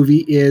of the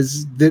movie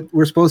is that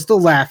we're supposed to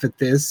laugh at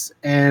this,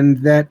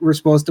 and that we're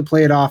supposed to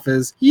play it off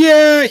as,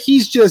 yeah,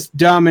 he's just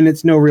dumb and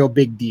it's no real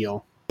big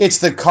deal. It's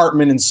the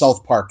Cartman in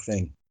South Park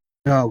thing.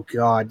 Oh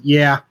God,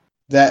 yeah.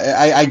 That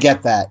I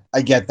get that.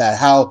 I get that.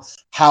 How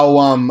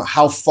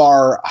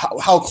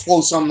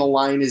close on the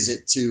line is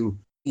it to,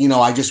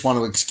 I just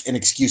want an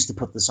excuse to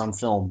put this on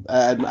film.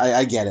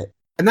 I get it.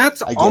 And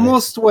that's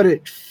almost what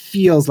it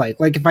feels like.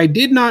 Like, if I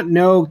did not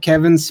know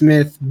Kevin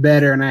Smith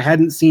better and I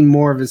hadn't seen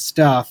more of his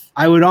stuff,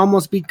 I would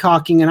almost be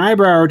cocking an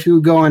eyebrow or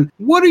two going,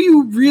 what are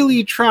you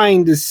really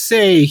trying to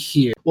say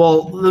here?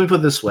 Well, let me put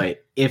it this way.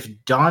 If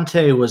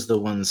Dante was the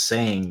one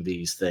saying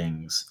these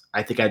things,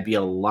 I think I'd be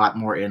a lot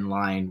more in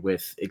line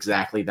with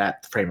exactly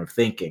that frame of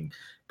thinking.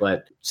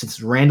 But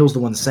since Randall's the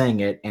one saying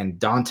it, and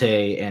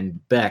Dante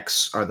and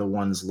Bex are the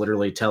ones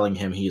literally telling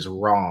him he's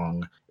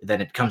wrong,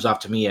 then it comes off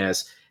to me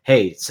as,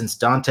 hey, since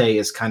Dante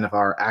is kind of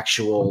our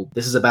actual,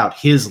 this is about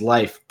his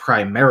life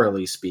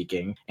primarily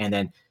speaking, and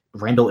then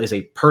Randall is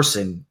a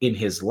person in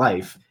his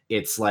life,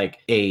 it's like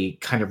a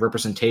kind of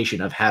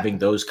representation of having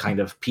those kind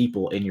of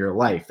people in your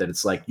life, that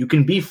it's like you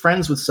can be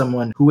friends with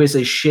someone who is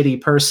a shitty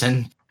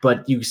person,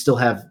 but you still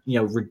have,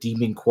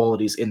 redeeming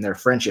qualities in their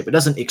friendship. It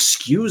doesn't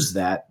excuse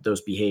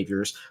those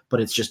behaviors, but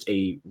it's just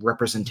a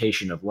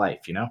representation of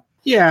life,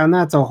 Yeah, and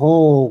that's a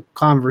whole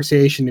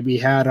conversation to be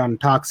had on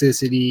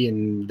toxicity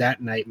and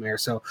that nightmare.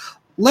 So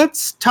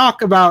let's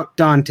talk about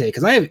Dante,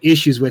 because I have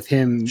issues with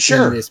him in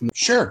this movie.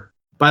 Sure.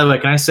 By the way,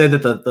 can I say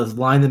that the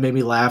line that made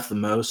me laugh the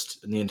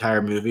most in the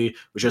entire movie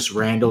was just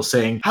Randall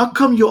saying, "How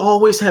come you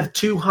always have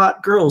two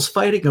hot girls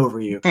fighting over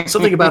you?"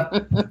 Something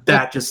about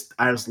that, just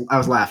I was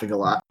laughing a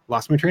lot.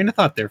 Lost my train of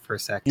thought there for a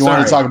second. You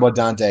want to talk about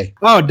Dante?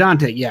 Oh,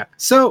 Dante, yeah.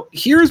 So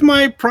here's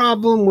my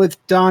problem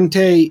with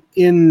Dante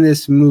in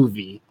this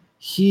movie.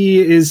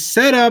 He is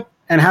set up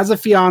and has a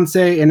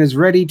fiance and is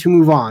ready to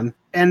move on.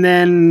 And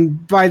then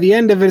by the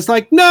end of it, it's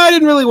like, no, I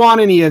didn't really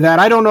want any of that.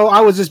 I don't know. I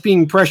was just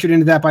being pressured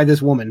into that by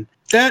this woman.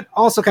 That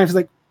also kind of feels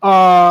like,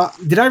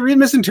 Did I really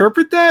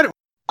misinterpret that?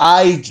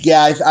 I'm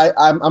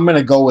going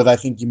to go with, I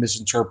think you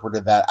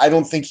misinterpreted that. I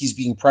don't think he's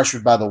being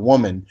pressured by the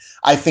woman.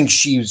 I think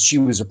she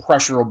was a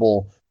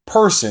pressurable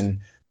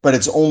person, but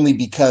it's only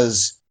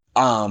because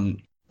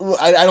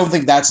I don't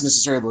think that's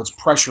necessarily what's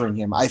pressuring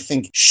him. I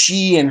think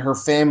she and her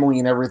family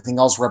and everything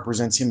else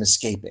represents him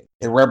escaping.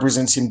 It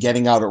represents him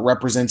getting out. It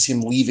represents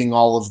him leaving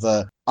all of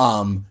the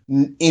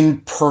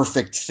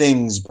imperfect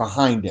things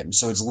behind him.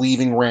 So it's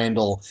leaving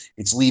Randall.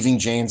 It's leaving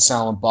Jay and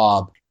Silent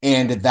Bob.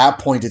 And at that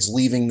point, it's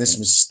leaving this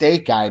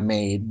mistake I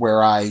made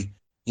where I,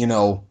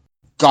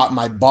 got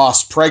my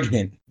boss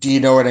pregnant. Do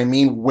you know what I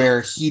mean? Where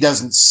he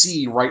doesn't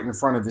see right in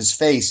front of his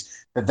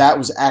face that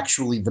was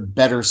actually the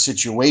better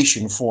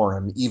situation for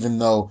him, even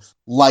though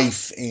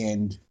life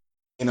and,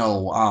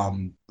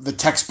 the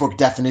textbook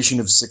definition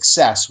of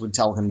success would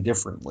tell him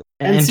differently.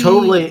 And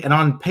totally, and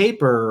on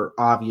paper,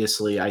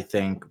 obviously, I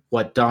think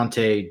what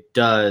Dante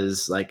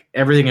does, like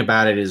everything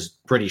about it is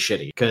pretty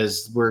shitty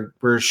because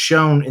we're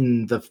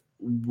shown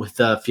with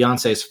the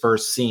fiance's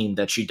first scene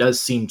that she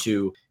does seem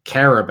to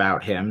care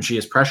about him. She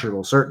is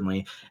pressurable,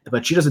 certainly,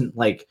 but she doesn't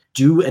like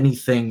do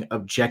anything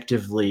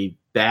objectively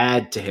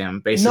bad to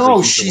him. Basically,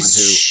 no,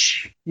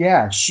 she's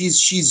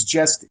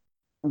just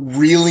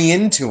really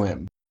into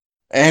him,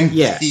 and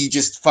he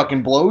just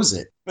fucking blows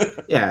it.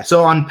 Yeah.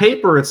 So on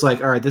paper, it's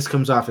like, all right, this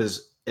comes off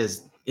as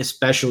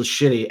especially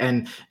shitty,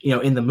 and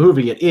in the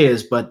movie it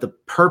is, but the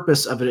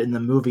purpose of it in the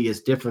movie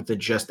is different than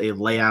just a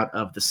layout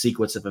of the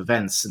sequence of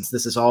events, since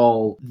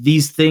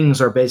these things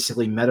are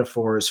basically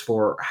metaphors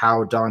for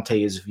how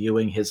Dante is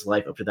viewing his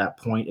life up to that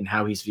point and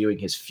how he's viewing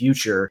his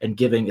future, and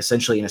giving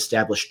essentially an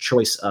established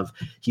choice of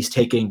he's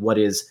taking what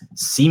is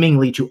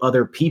seemingly to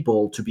other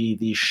people to be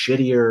the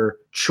shittier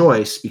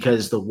choice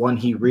because the one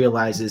he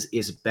realizes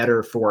is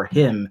better for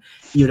him,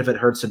 even if it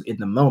hurts him in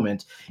the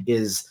moment,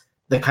 is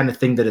the kind of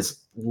thing that is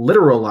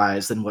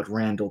literalized than what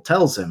Randall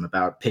tells him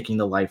about picking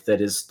the life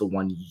that is the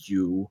one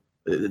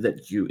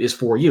is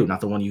for you, not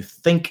the one you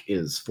think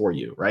is for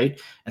you, right?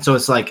 And so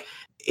it's like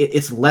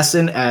it's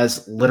lessened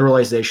as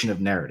literalization of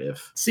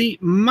narrative. See,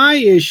 my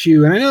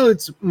issue, and I know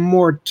it's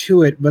more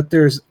to it, but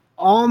there's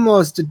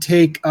almost a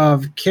take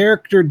of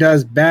character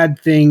does bad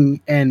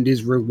thing and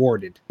is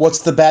rewarded. What's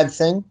the bad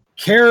thing?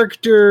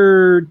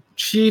 Character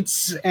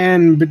cheats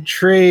and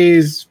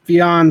betrays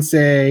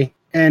fiance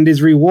and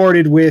is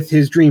rewarded with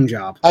his dream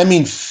job. I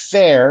mean,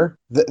 fair.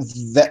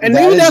 And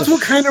maybe that's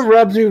what kind of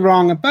rubs me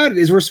wrong about it,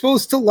 is we're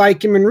supposed to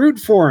like him and root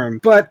for him.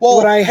 But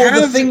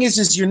the thing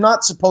is you're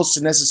not supposed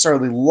to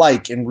necessarily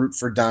like and root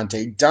for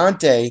Dante.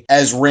 Dante,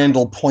 as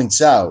Randall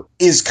points out,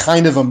 is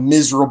kind of a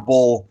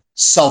miserable,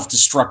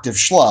 self-destructive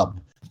schlub.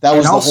 That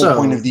was the whole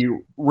point of the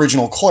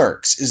original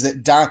Clerks, is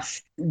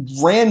that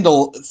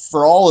Randall,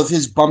 for all of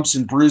his bumps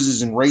and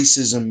bruises and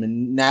racism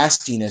and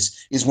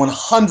nastiness, is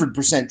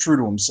 100% true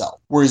to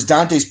himself, whereas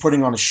Dante's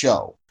putting on a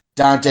show.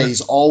 Dante's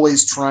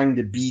always trying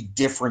to be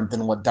different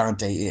than what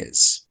Dante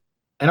is.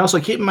 And also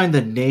keep in mind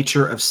the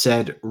nature of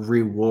said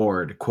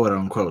reward, quote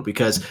unquote,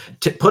 because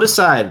to put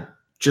aside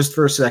just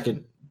for a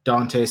second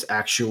Dante's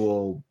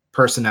actual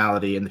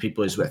personality and the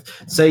people he's with.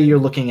 Say you're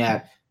looking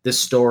at this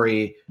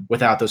story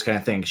without those kind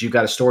of things. You've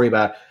got a story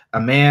about a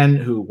man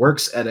who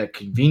works at a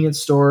convenience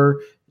store,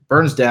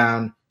 burns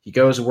down, he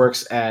goes and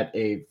works at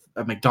a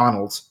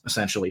McDonald's,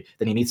 essentially.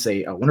 Then he meets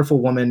a wonderful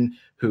woman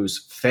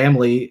whose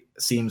family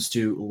seems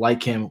to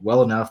like him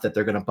well enough that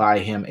they're going to buy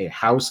him a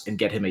house and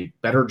get him a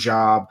better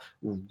job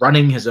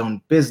running his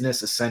own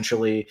business,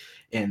 essentially,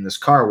 in this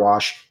car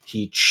wash.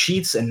 He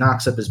cheats and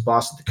knocks up his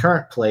boss at the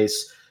current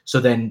place. So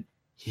then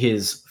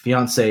his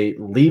fiance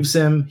leaves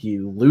him. He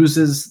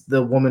loses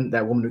that woman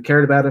who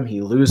cared about him.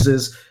 He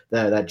loses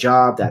that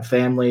job, that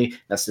family,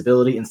 that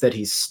stability. Instead,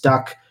 he's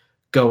stuck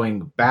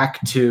going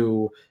back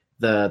to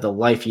the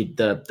life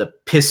the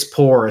piss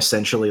poor,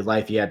 essentially,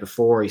 life he had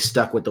before. He's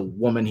stuck with the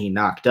woman he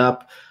knocked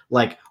up.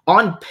 Like,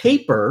 on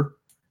paper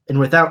and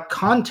without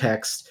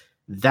context,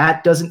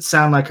 that doesn't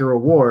sound like a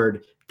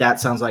reward. That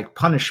sounds like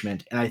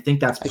punishment. And I think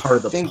that's part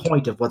of the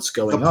point of what's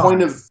going on.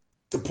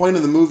 The point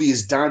of the movie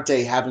is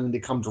Dante having to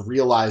come to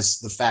realize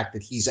the fact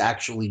that he's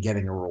actually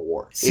getting a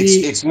reward.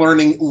 It's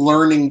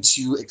learning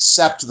to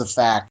accept the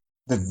fact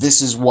that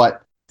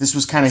this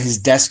was kind of his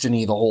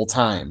destiny the whole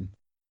time.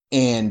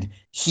 And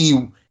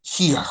he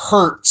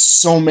hurt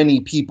so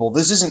many people.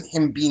 This isn't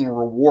him being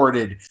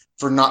rewarded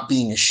for not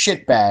being a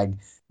shitbag.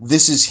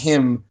 This is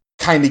him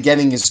kind of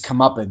getting his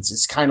comeuppance.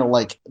 It's kind of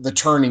like the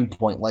turning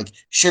point. Like,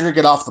 shit or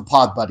get off the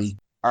pot, buddy.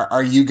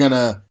 Are you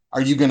gonna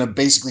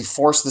basically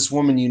force this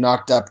woman you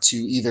knocked up to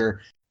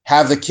either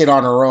have the kid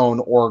on her own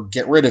or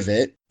get rid of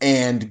it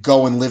and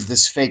go and live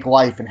this fake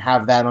life and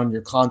have that on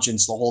your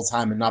conscience the whole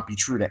time and not be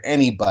true to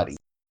anybody?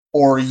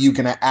 Or are you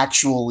going to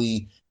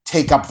actually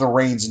take up the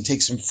reins and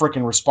take some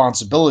freaking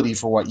responsibility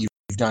for what you've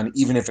done,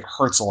 even if it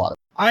hurts a lot?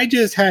 I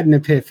just had an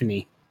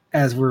epiphany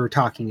as we were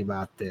talking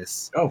about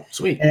this. Oh,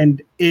 sweet.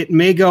 And it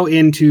may go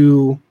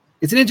into...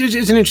 It's an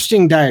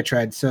interesting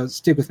diatribe, so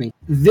stick with me.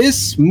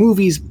 This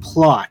movie's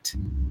plot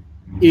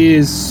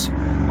is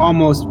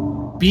almost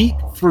beat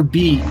for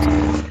beat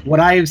what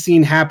I have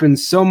seen happen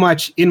so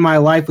much in my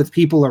life with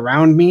people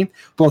around me,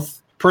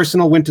 both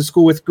personal, went to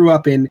school with, grew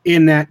up in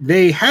that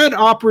they had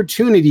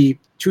opportunity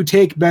to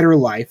take better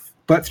life,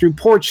 but through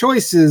poor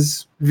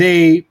choices,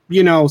 they,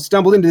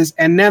 stumbled into this,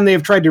 and then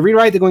they've tried to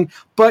rewrite it going,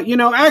 but,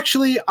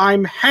 actually,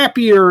 I'm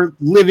happier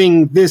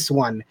living this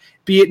one,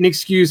 be it an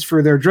excuse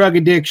for their drug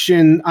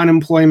addiction,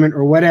 unemployment,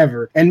 or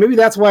whatever. And maybe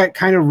that's why it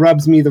kind of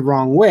rubs me the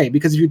wrong way,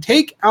 because if you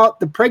take out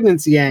the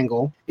pregnancy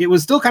angle, it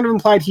was still kind of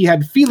implied he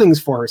had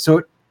feelings for her.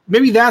 So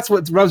maybe that's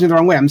what rubs me the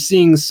wrong way. I'm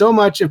seeing so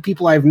much of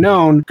people I've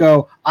known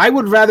go, I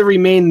would rather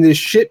remain this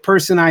shit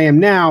person I am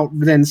now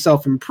than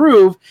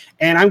self-improve,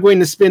 and I'm going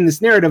to spin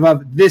this narrative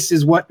of this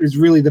is what is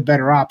really the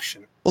better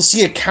option. Well,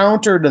 see, a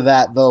counter to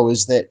that, though,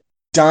 is that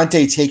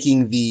Dante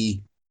taking the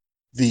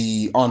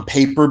on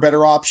paper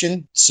better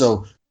option,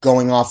 so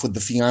going off with the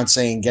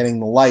fiance and getting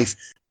the life,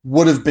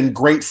 would have been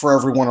great for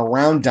everyone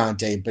around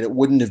Dante, but it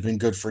wouldn't have been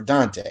good for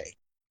Dante.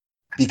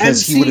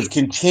 Because he would have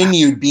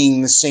continued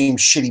being the same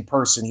shitty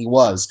person he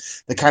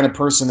was, the kind of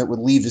person that would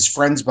leave his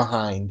friends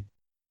behind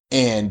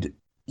and,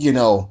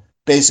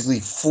 basically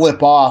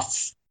flip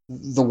off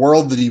the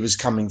world that he was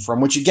coming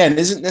from, which again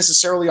isn't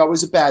necessarily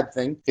always a bad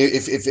thing.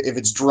 If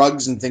it's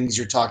drugs and things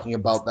you're talking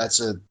about, that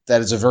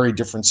is a very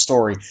different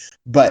story.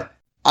 But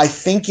I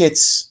think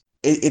it's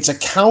a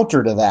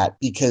counter to that,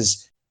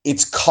 because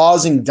it's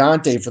causing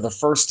Dante for the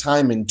first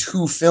time in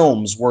 2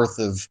 films worth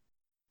of,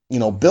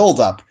 build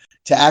up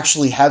to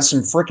actually have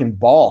some freaking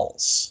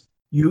balls.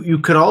 You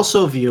could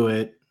also view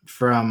it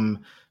from,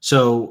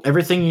 so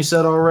everything you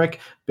said, Ulrich,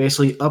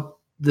 basically up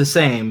the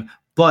same,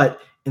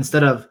 but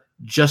instead of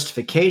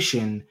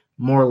justification,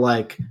 more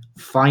like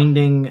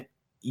finding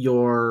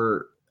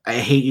your, I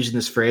hate using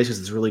this phrase because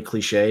it's really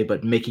cliche,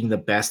 but making the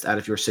best out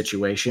of your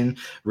situation,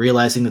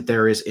 realizing that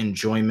there is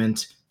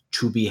enjoyment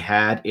to be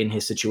had in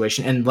his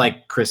situation. And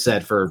like Chris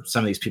said, for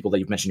some of these people that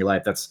you've mentioned in your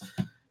life, that's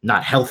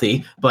not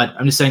healthy, but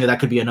I'm just saying that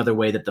could be another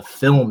way that the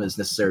film is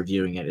necessarily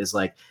viewing it, is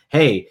like,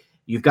 hey,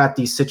 you've got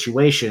these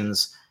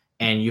situations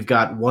and you've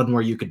got one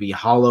where you could be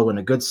hollow in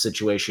a good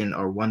situation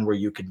or one where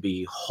you could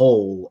be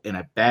whole in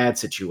a bad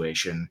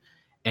situation,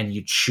 and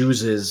you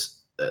chooses,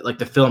 like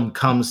the film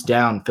comes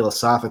down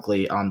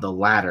philosophically on the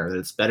latter, that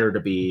it's better to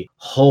be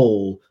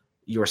whole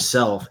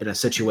yourself in a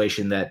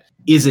situation that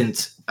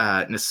isn't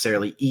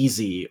necessarily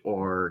easy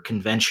or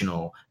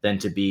conventional than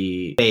to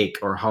be fake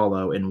or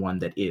hollow in one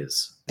that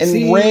is.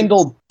 And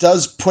Randall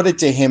does put it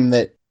to him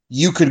that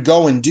you could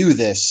go and do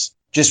this.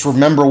 Just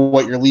remember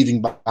what you're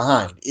leaving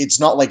behind. It's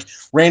not like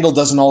Randall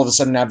doesn't all of a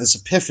sudden have this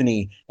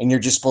epiphany and you're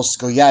just supposed to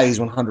go, yeah, he's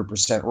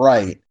 100%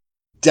 right.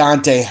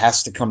 Dante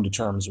has to come to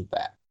terms with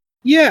that.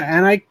 Yeah,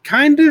 and I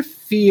kind of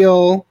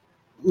feel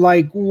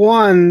like,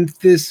 one,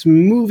 this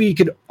movie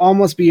could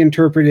almost be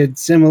interpreted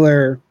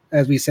similar,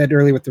 as we said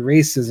earlier with the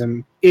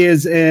racism,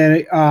 is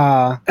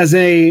as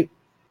a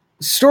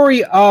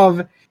story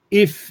of,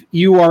 if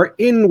you are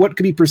in what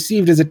could be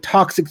perceived as a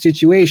toxic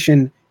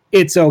situation,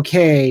 it's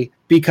okay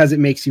because it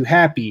makes you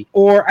happy.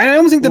 Or I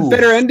almost think the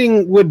better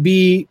ending would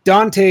be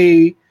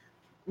Dante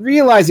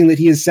realizing that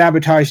he has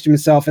sabotaged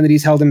himself and that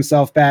he's held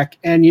himself back,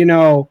 and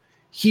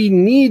he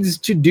needs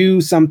to do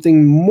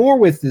something more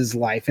with his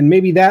life. And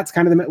maybe that's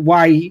kind of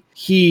why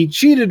he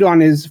cheated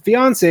on his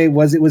fiance, it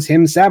was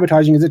him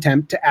sabotaging his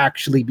attempt to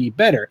actually be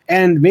better.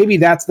 And maybe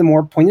that's the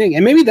more poignant thing.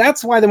 And maybe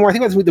that's why the more I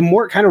think about this, the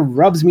more it kind of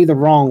rubs me the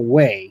wrong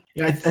way.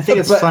 Yeah, I think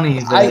it's funny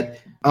that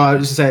I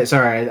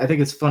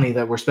think it's funny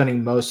that we're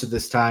spending most of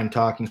this time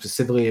talking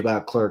specifically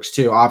about Clerks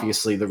 2,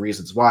 obviously the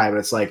reasons why, but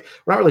it's like,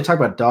 we're not really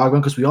talking about Dogma,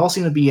 because we all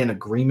seem to be in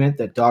agreement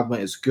that Dogma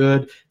is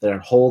good, that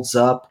it holds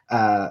up,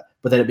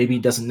 but that it maybe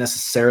doesn't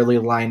necessarily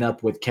line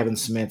up with Kevin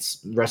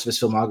Smith's rest of his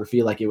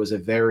filmography. Like, it was a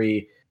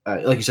very,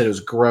 like you said, it was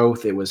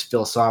growth, it was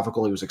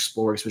philosophical, it was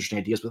exploring, switching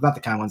ideas, but not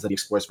the kind of ones that he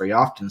explores very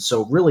often.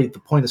 So really, the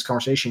point of this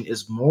conversation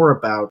is more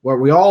about where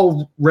we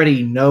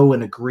already know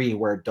and agree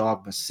where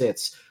Dogma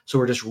sits. So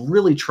we're just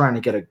really trying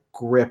to get a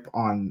grip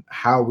on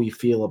how we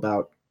feel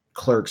about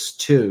Clerks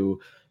 2,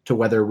 to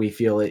whether we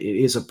feel it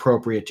is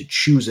appropriate to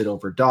choose it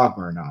over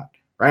Dogma or not.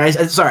 Right?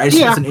 It's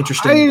an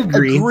interesting. I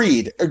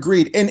agree.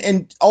 Agreed.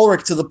 And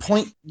Ulrich, to the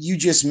point you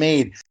just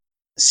made,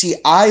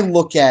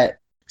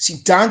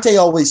 Dante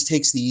always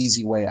takes the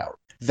easy way out.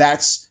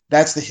 That's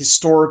the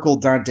historical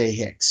Dante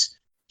Hicks.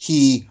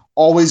 He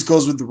always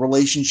goes with the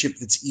relationship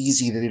that's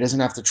easy, that he doesn't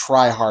have to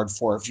try hard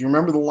for. If you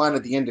remember the line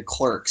at the end of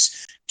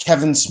Clerks,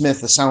 Kevin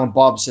Smith, the Silent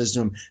Bob, says to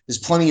him, "There's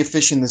plenty of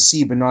fish in the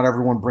sea, but not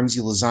everyone brings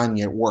you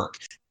lasagna at work."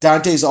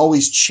 Dante's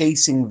always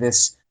chasing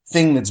this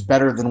thing that's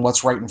better than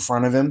what's right in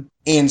front of him.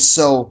 And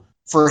so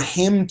for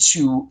him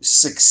to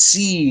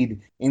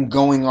succeed in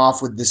going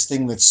off with this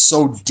thing that's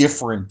so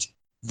different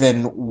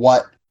than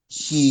what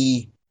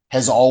he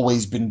has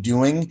always been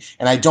doing,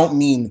 and I don't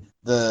mean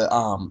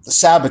the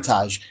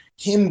sabotage,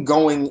 him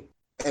going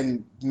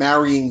and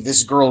marrying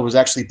this girl who was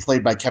actually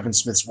played by Kevin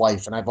Smith's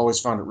wife, and I've always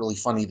found it really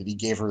funny that he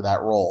gave her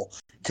that role.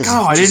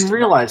 I didn't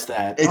realize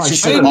that. It's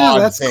just an odd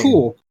that's thing.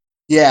 Cool.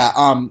 Yeah,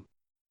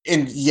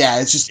 and yeah,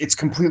 it's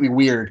completely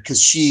weird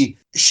because she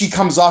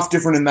comes off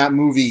different in that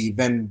movie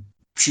than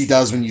she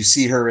does when you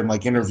see her in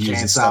like interviews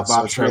and stuff.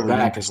 So it's really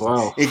back as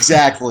well.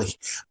 Exactly.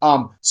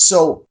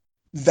 So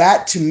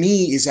that to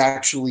me is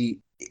actually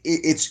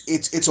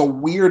it's a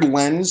weird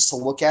lens to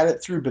look at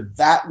it through, but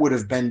that would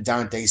have been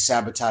Dante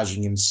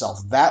sabotaging himself.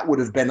 That would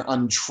have been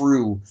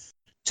untrue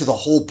to the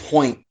whole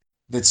point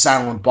that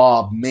Silent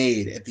Bob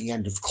made at the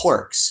end of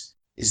Clerks,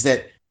 is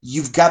that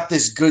you've got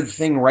this good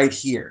thing right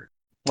here.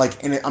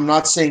 Like, and I'm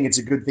not saying it's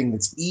a good thing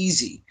that's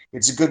easy.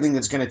 It's a good thing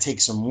that's going to take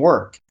some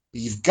work. But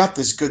you've got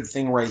this good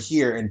thing right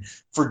here. And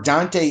for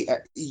Dante,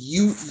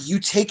 you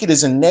take it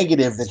as a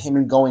negative that him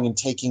and going and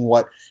taking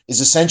what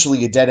is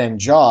essentially a dead-end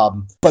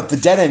job. But the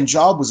dead-end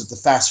job was at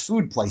the fast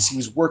food place. He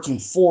was working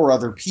for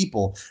other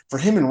people. For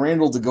him and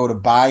Randall to go to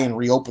buy and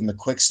reopen the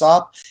Quick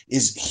Stop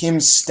is him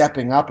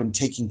stepping up and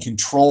taking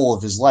control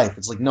of his life.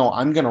 It's like, no,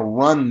 I'm going to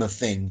run the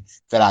thing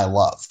that I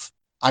love.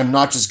 I'm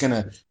not just going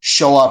to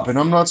show up and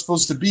I'm not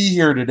supposed to be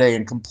here today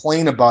and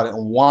complain about it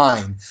and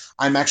whine.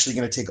 I'm actually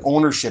going to take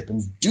ownership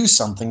and do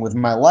something with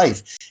my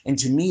life. And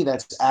to me,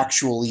 that's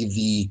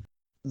actually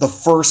the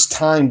first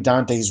time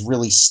Dante's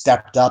really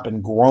stepped up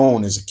and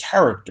grown as a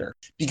character.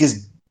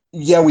 Because,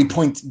 yeah,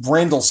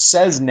 Randall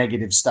says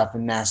negative stuff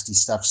and nasty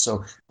stuff,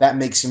 so that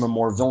makes him a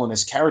more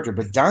villainous character.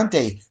 But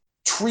Dante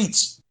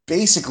treats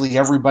basically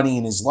everybody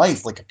in his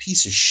life like a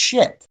piece of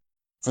shit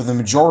for the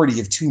majority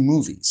of 2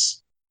 movies.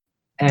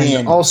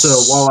 And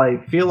also, while I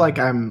feel like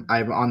I'm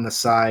on the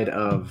side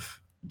of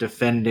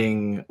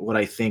defending what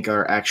I think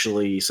are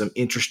actually some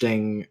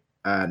interesting,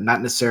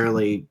 not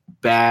necessarily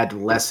bad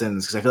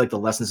lessons, because I feel like the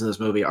lessons in this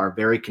movie are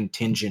very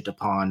contingent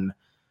upon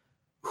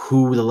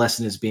who the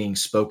lesson is being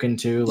spoken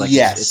to. Like,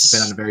 yes. It's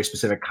been on a very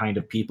specific kind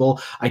of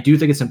people. I do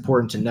think it's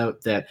important to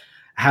note that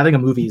having a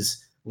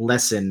movie's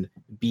lesson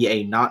be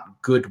a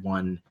not good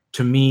one,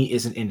 to me,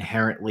 isn't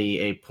inherently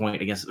a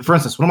point against. For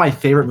instance, one of my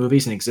favorite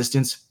movies in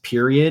existence,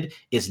 period,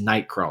 is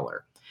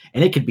Nightcrawler.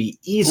 And it could be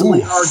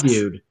easily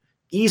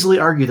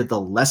argued that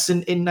the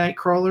lesson in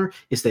Nightcrawler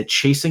is that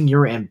chasing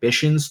your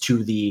ambitions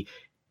to the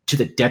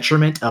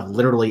detriment of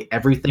literally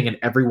everything and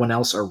everyone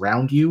else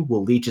around you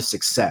will lead to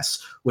success,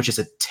 which is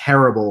a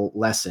terrible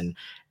lesson.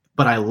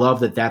 But I love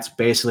that that's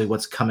basically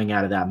what's coming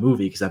out of that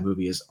movie, because that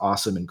movie is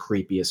awesome and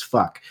creepy as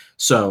fuck.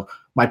 So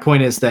my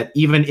point is that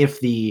even if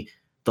the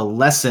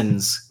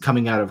lessons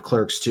coming out of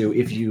Clerks 2,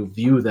 if you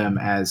view them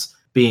as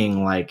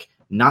being like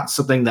not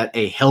something that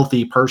a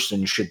healthy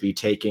person should be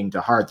taking to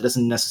heart, that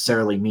doesn't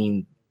necessarily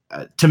mean,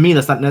 to me,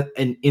 that's not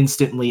an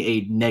instantly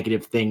a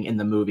negative thing in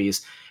the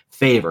movie's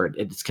favor.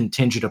 It's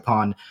contingent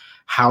upon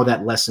how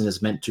that lesson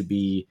is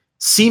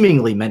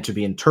seemingly meant to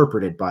be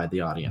interpreted by the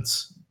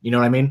audience. You know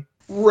what I mean?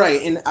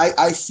 Right. And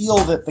I feel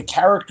that the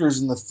characters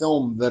in the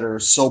film that are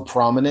so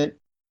prominent,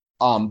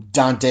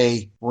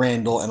 Dante,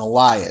 Randall, and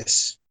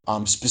Elias,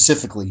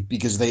 specifically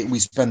because we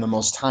spend the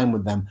most time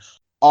with them,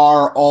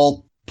 are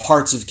all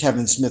parts of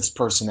Kevin Smith's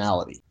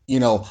personality. You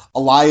know,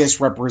 Elias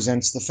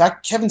represents the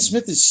fact Kevin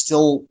Smith is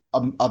still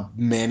a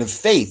man of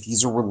faith.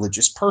 He's a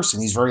religious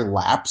person. He's very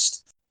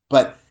lapsed.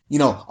 But, you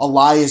know,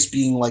 Elias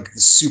being like the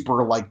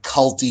super like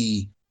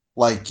culty,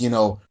 like, you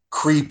know,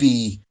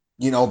 creepy,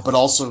 you know, but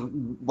also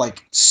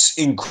like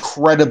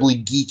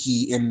incredibly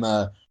geeky in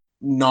the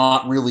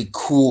not really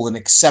cool and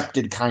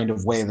accepted kind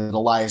of way that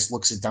Elias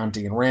looks at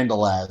Dante and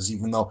Randall as,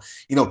 even though,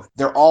 you know,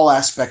 they're all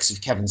aspects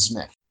of Kevin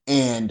Smith.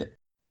 And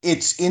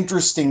it's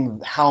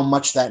interesting how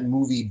much that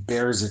movie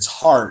bears its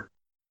heart.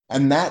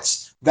 And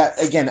that's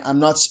that, again,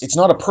 it's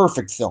not a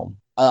perfect film.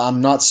 I'm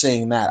not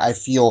saying that. I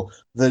feel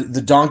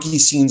the donkey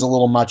scene's a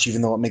little much,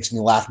 even though it makes me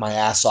laugh my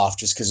ass off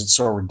just because it's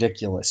so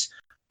ridiculous.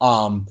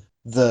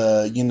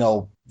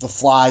 The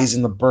flies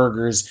and the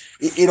burgers,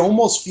 it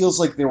almost feels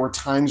like there were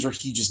times where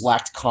he just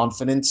lacked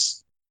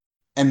confidence.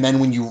 And then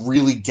when you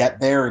really get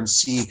there and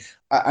see,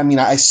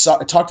 I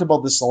talked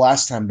about this the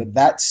last time, but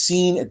that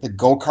scene at the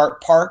go-kart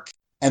park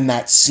and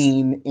that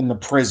scene in the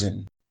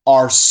prison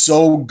are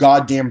so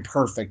goddamn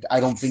perfect. I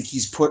don't think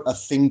he's put a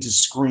thing to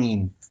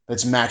screen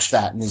that's matched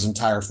that in his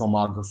entire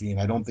filmography, and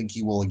I don't think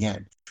he will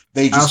again.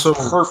 They just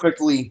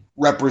perfectly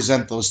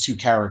represent those 2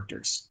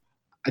 characters.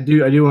 I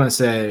do want to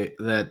say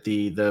that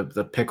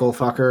the pickle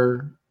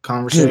fucker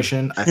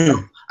conversation,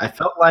 I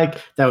felt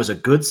like that was a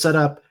good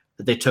setup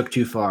that they took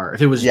too far.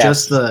 If it was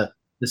just the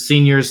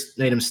seniors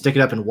made him stick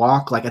it up and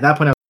walk, like at that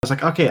point I was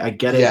like, okay, I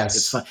get it. Yes.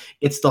 It's fun.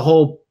 It's the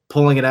whole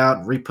pulling it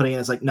out, re-putting it.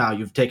 It's like, no,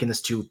 you've taken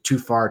this too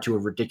far to a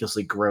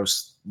ridiculously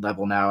gross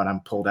level now, and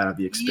I'm pulled out of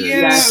the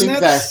experience. Yeah,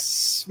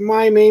 that's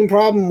my main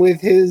problem with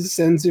his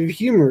sense of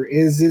humor.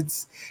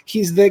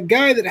 He's the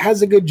guy that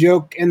has a good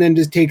joke and then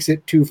just takes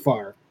it too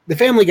far. The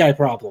Family Guy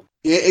problem.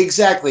 Yeah,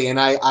 exactly, and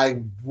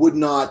I would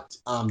not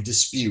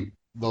dispute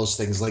those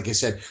things. Like I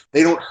said,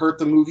 they don't hurt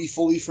the movie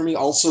fully for me.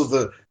 Also,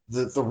 the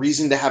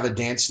reason to have a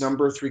dance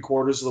number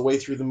 3/4 of the way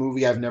through the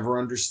movie, I've never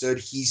understood.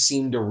 He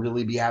seemed to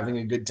really be having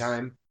a good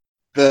time.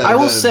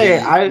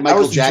 I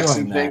Michael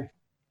Jackson thing.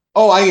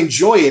 Oh, I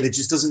enjoy it. It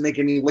just doesn't make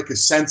any lick of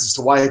sense as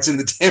to why it's in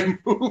the damn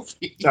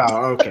movie.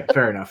 Oh, okay,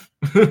 fair enough.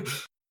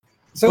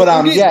 So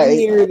we're getting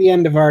near the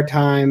end of our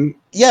time.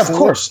 Yeah, of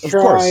course.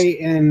 Try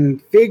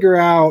and figure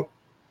out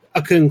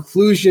a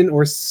conclusion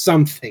or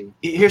something.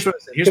 Here's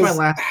my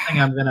last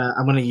thing I'm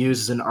gonna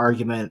use as an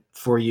argument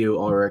for you,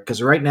 Ulrich,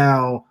 because right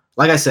now,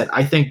 like I said,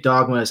 I think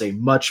Dogma is a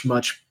much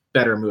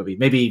better movie.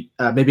 Maybe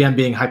I'm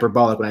being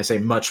hyperbolic when I say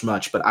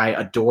much, but I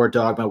adore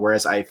Dogma,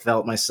 whereas I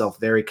felt myself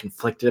very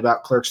conflicted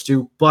about Clerks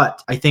 2.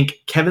 But I think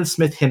Kevin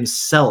Smith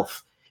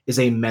himself is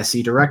a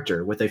messy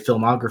director with a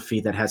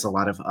filmography that has a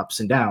lot of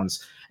ups and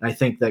downs. And I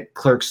think that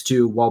Clerks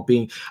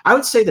 2, I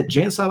would say that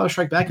Jay and Silent Bob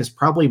Strike Back is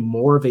probably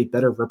more of a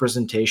better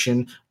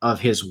representation of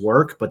his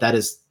work, but that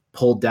is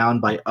pulled down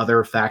by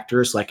other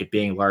factors, like it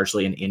being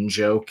largely an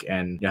in-joke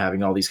and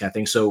having all these kind of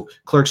things. So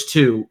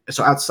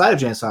outside of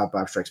Jay and Silent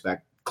Bob Strikes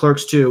Back,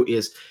 Clerks 2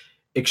 is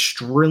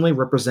extremely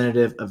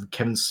representative of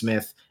Kevin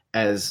Smith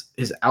as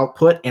his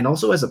output and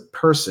also as a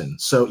person.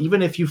 So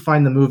even if you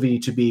find the movie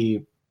to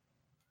be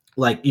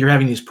like you're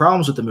having these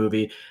problems with the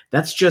movie,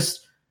 that's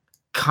just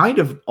kind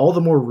of all the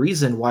more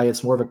reason why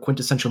it's more of a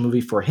quintessential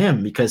movie for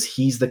him, because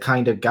he's the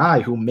kind of guy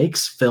who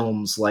makes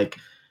films like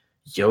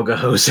Yoga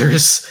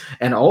Hosers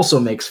and also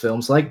makes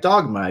films like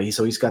Dogma.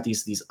 So he's got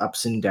these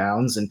ups and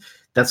downs, and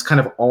that's kind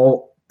of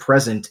all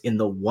present in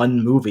the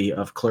one movie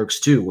of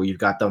Clerks 2, where you've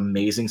got the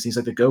amazing scenes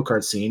like the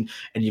go-kart scene,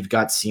 and you've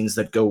got scenes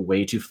that go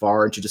way too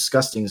far into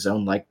disgusting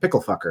zone like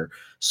Pickle Fucker.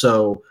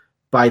 So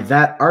by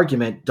that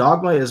argument,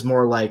 Dogma is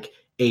more like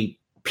a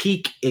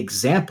peak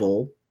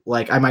example.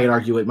 Like I might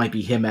argue it might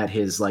be him at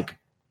his like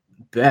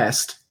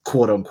best,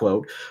 quote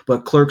unquote,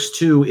 but Clerks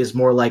 2 is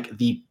more like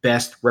the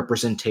best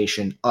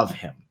representation of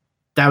him.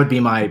 That would be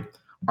my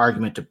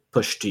argument to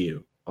push to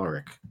you,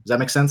 Ulrich. Does that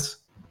make sense?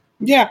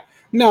 Yeah,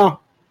 no,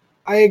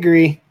 I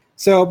agree.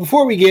 So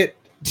before we get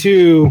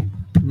to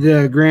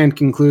the grand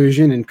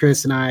conclusion, and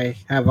Chris and I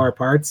have our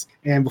parts,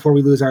 and before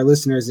we lose our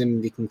listeners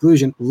in the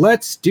conclusion,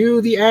 let's do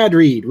the ad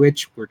read,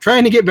 which we're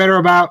trying to get better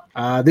about.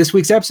 This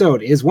week's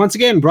episode is once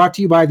again brought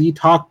to you by the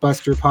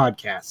Talkbuster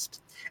podcast.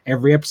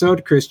 Every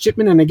episode, Chris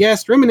Chipman and a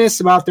guest reminisce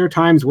about their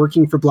times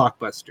working for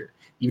Blockbuster.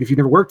 Even if you've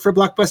never worked for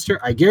Blockbuster,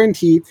 I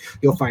guarantee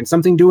you'll find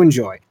something to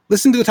enjoy.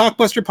 Listen to the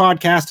Talkbuster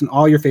podcast on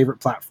all your favorite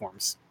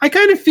platforms. I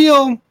kind of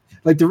feel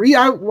like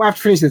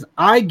after finishing this,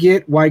 I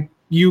get why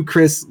you,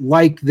 Chris,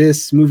 like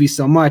this movie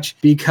so much,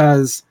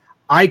 because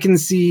I can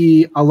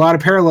see a lot of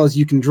parallels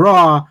you can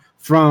draw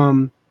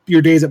from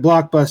your days at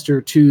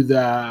Blockbuster to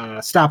the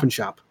Stop and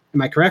Shop.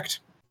 Am I correct?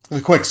 The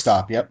Quick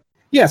Stop, yep.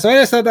 Yeah, so I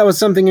just thought that was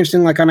something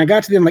interesting. Like when I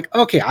got to them, like,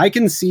 okay, I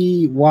can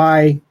see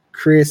why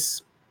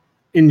Chris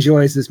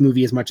enjoys this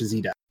movie as much as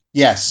he does.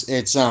 Yes,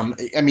 it's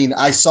I mean,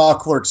 I saw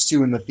Clerks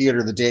 2 in the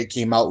theater the day it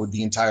came out with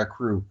the entire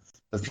crew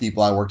of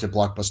people I worked at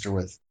Blockbuster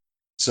with.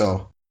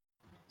 So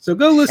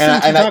go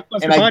listen to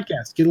Talkbuster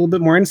podcast. Get a little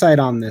bit more insight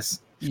on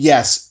this.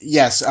 Yes.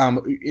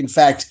 In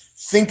fact,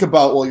 think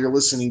about while you're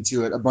listening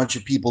to it, a bunch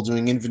of people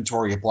doing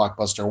inventory at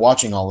Blockbuster,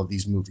 watching all of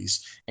these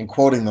movies and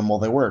quoting them while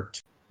they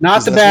worked.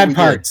 Not the bad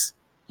parts.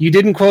 You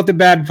didn't quote the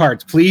bad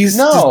parts, please.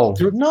 No.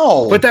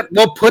 Put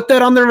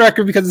that on the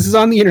record, because this is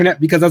on the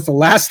internet, because that's the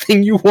last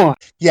thing you want.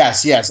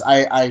 Yes.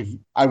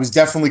 I was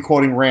definitely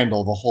quoting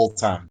Randall the whole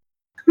time.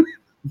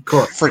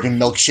 Freaking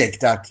milkshake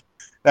duck.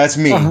 That's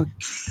me.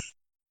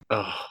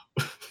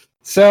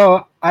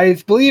 So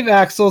I believe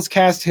Axel's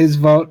cast his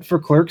vote for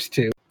Clerks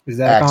 2. Is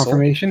that a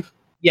confirmation?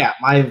 Yeah,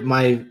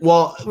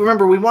 well,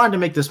 remember, we wanted to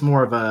make this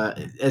more of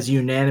as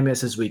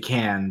unanimous as we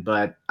can,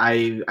 but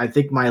I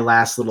think my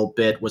last little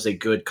bit was a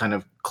good kind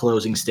of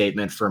closing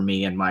statement for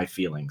me and my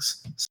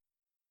feelings.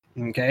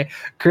 Okay.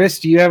 Chris,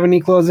 do you have any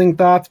closing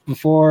thoughts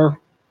before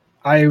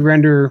I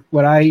render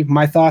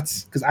my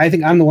thoughts? Because I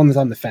think I'm the one that's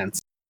on the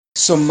fence.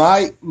 So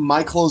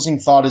my closing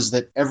thought is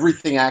that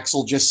everything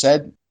Axel just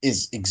said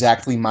is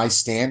exactly my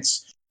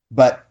stance,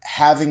 but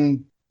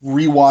having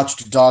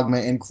rewatched Dogma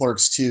and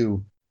Clerks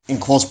 2 in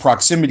close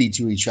proximity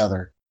to each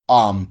other,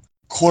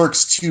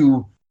 Clerks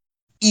 2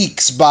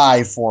 ekes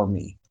by for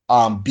me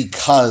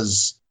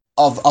because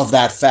of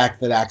that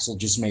fact that Axel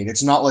just made.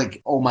 It's not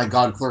like, oh my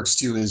God, Clerks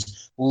 2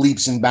 is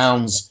leaps and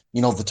bounds,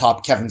 the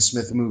top Kevin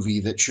Smith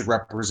movie that should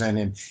represent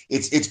him.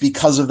 It's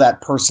because of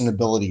that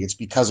personability. It's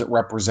because it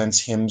represents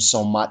him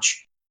so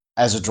much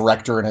as a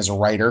director and as a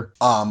writer.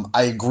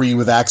 I agree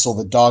with Axel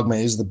that Dogma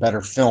is the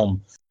better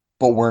film,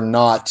 but we're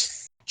not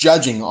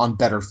judging on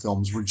better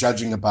films. We're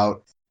judging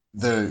about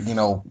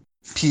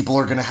people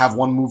are going to have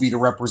one movie to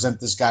represent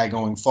this guy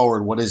going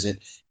forward. What is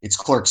it? It's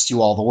Clerks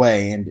 2 all the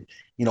way. And,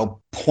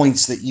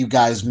 points that you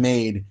guys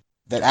made,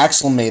 that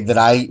Axel made, that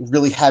I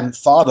really hadn't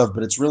thought of,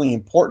 but it's really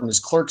important, is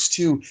Clerks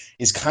 2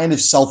 is kind of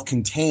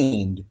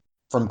self-contained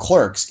from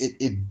Clerks.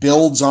 It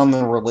builds on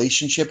the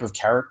relationship of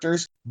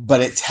characters,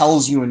 but it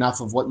tells you enough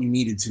of what you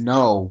needed to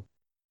know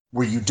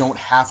where you don't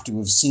have to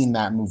have seen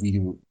that movie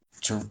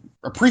to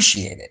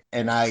appreciate it.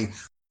 And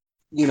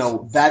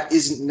that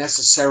isn't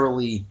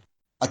necessarily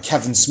a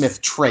Kevin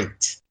Smith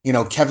trait.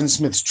 Kevin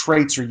Smith's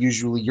traits are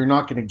usually, you're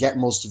not going to get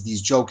most of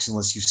these jokes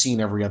unless you've seen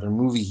every other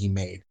movie he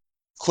made.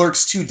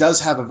 Clerks 2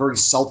 does have a very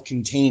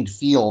self-contained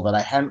feel that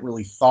I hadn't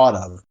really thought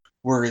of,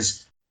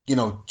 whereas,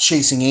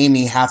 Chasing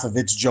Amy, half of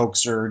its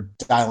jokes are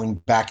dialing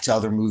back to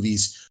other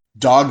movies.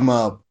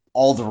 Dogma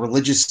all the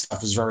religious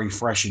stuff is very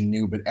fresh and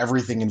new, but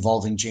everything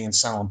involving Jay and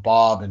Silent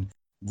Bob and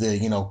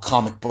the,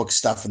 comic book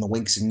stuff and the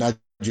winks and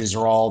nudges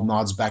are all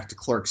nods back to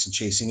Clerks and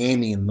Chasing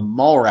Amy and the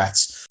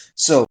Mallrats.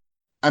 So,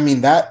 I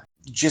mean, that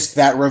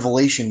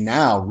revelation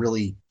now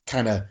really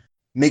kind of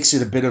makes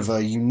it a bit of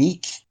a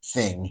unique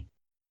thing,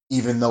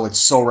 even though it's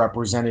so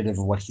representative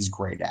of what he's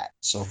great at.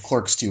 So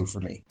Clerks 2 for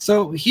me.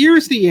 So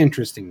here's the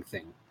interesting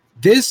thing.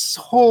 This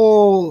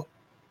whole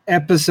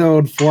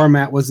episode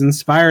format was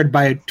inspired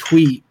by a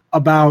tweet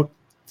about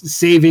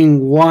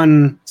saving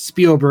one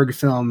Spielberg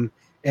film,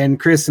 and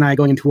Chris and I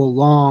going into a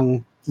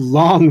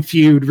long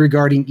feud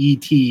regarding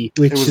E.T.,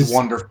 which is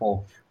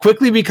wonderful.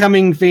 Quickly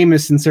becoming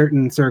famous in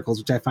certain circles,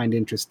 which I find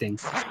interesting.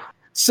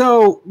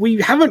 So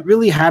we haven't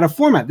really had a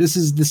format. This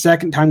is the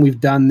second time we've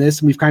done this,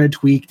 and we've kind of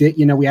tweaked it.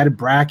 We added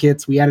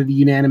brackets, we added a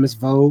unanimous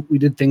vote, we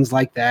did things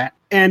like that.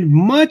 And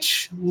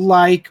much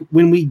like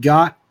when we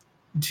got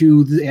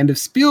to the end of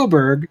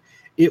Spielberg,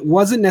 it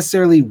wasn't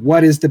necessarily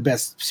what is the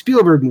best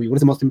Spielberg movie, what is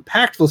the most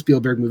impactful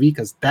Spielberg movie,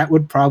 because that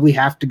would probably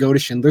have to go to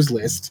Schindler's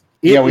List.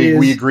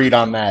 We agreed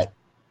on that.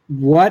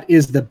 What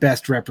is the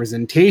best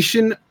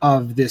representation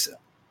of this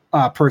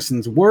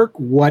person's work?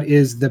 What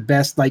is the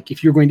best,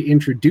 if you're going to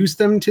introduce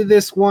them to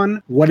this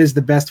one, what is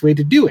the best way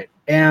to do it?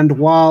 And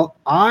while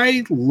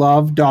I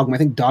love Dogma, I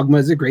think Dogma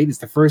is it's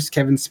the first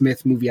Kevin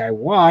Smith movie I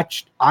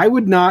watched, I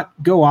would not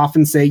go off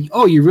and say,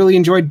 oh, you really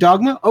enjoyed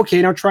Dogma?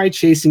 Okay, now try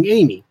Chasing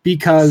Amy,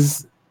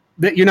 because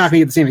that you're not going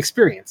to get the same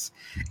experience.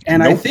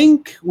 And nope. I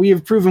think we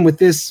have proven with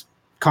this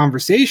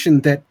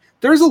conversation that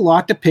there's a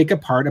lot to pick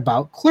apart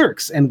about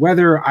Clerks, and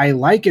whether I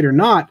like it or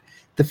not,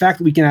 the fact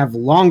that we can have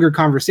longer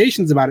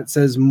conversations about it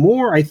says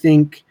more, I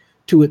think,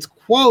 to its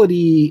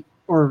quality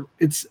or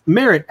its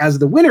merit as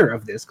the winner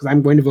of this, because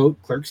I'm going to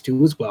vote Clerks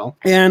 2 as well.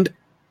 And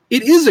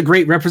it is a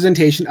great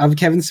representation of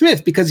Kevin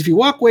Smith, because if you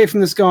walk away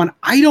from this going,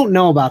 I don't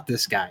know about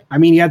this guy. I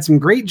mean, he had some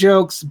great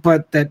jokes,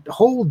 but that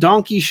whole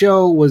donkey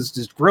show was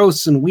just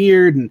gross and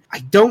weird, and I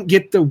don't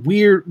get the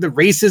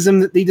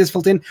racism that they just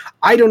filled in.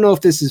 I don't know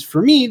if this is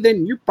for me.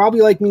 Then you're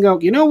probably like me and go,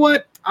 you know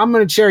what? I'm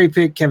going to cherry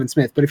pick Kevin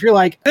Smith. But if you're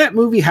like, that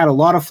movie had a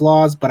lot of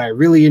flaws, but I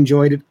really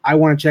enjoyed it, I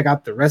want to check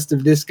out the rest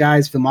of this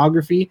guy's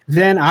filmography,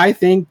 then I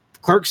think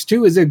Clerks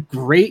 2 is a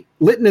great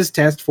litmus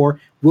test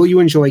for, will you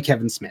enjoy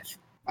Kevin Smith?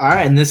 All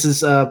right, and this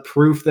is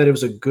proof that it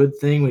was a good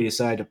thing we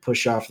decided to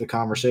push off the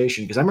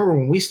conversation, because I remember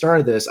when we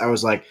started this, I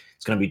was like,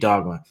 it's going to be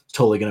Dogma. It's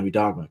totally going to be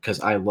Dogma, because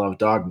I love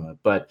Dogma.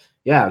 But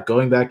yeah,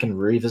 going back and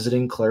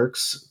revisiting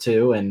Clerks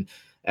 2, and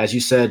as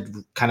you said,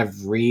 kind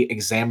of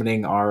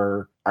re-examining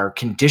our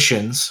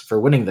conditions for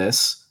winning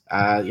this,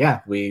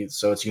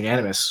 so it's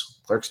unanimous.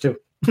 Clerks 2.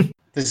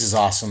 This is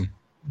awesome.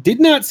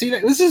 Did not see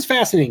that. This is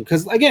fascinating,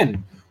 because,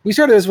 again, we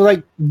started this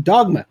with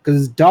Dogma,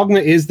 because Dogma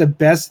is the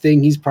best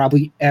thing he's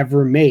probably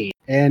ever made.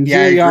 And yeah,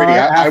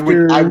 I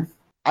agree.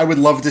 I would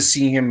love to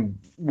see him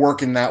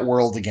work in that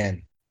world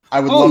again.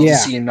 I would love to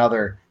see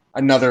another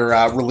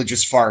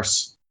religious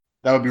farce.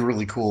 That would be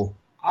really cool.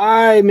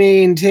 I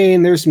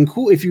maintain there's some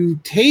cool, if you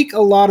take a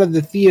lot of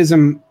the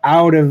theism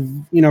out of,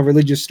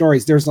 religious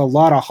stories, there's a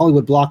lot of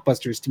Hollywood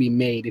blockbusters to be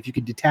made if you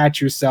could detach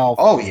yourself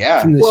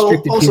from the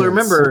restricted also fields.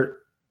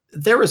 Remember,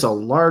 there is a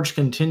large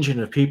contingent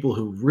of people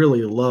who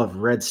really love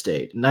Red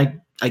State, and I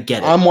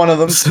get it. I'm one of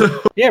them.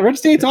 So. Yeah, Red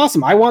State's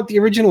awesome. I want the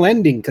original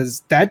ending,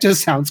 because that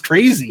just sounds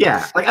crazy.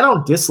 Yeah, I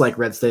don't dislike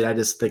Red State. I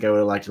just think I would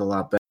have liked it a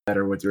lot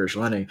better with the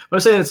original ending. But I'm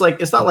saying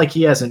it's not like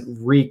he hasn't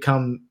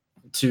re-come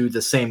to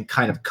the same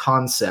kind of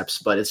concepts,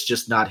 but it's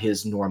just not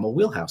his normal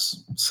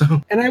wheelhouse. So,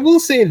 and I will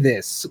say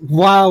this,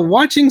 while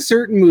watching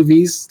certain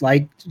movies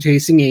like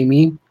Chasing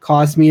Amy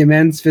caused me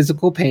immense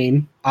physical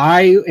pain,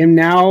 I am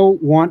now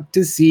want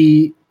to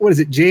see, what is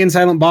it, Jay and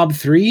Silent Bob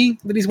 3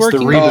 that he's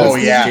working on? Oh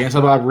yeah, Jay and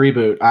Silent Bob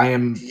reboot.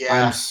 I'm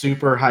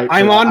super hyped.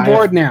 I'm on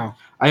board now.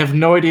 I have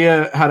no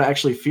idea how to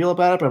actually feel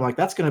about it, but I'm like,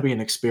 that's going to be an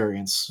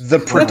experience. The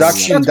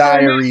production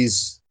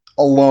diaries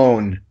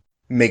alone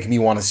make me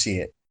want to see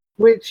it.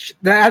 Which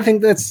I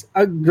think that's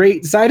a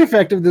great side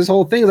effect of this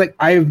whole thing. Like,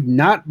 I'm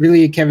not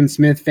really a Kevin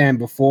Smith fan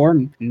before,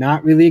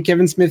 not really a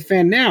Kevin Smith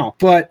fan now,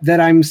 but that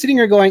I'm sitting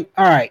here going,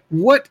 all right,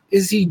 what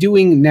is he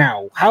doing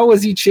now? How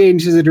has he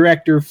changed as a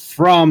director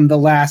from the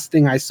last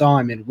thing I saw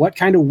him in? What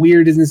kind of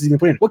weirdness is he going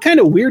to put in? What kind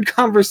of weird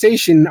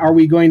conversation are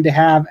we going to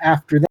have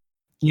after that?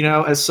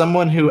 As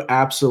someone who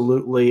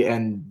absolutely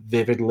and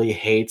vividly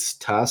hates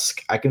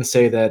Tusk, I can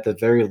say that at the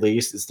very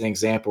least it's an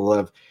example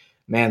of,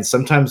 man,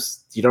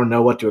 sometimes you don't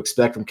know what to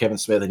expect from Kevin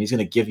Smith, and he's going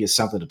to give you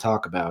something to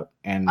talk about.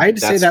 And I'd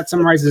say that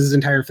summarizes his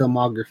entire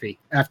filmography.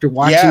 After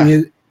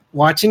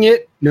watching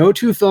it, no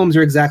two films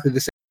are exactly the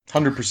same.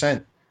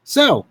 100%.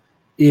 So,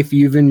 if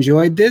you've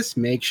enjoyed this,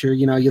 make sure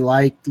you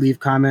leave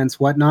comments,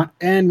 whatnot,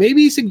 and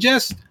maybe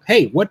suggest,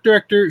 hey, what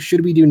director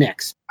should we do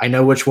next? I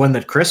know which one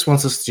that Chris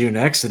wants us to do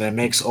next, and it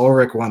makes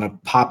Ulrich want to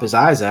pop his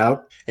eyes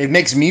out. It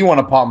makes me want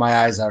to pop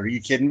my eyes out. Are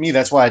you kidding me?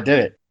 That's why I did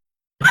it.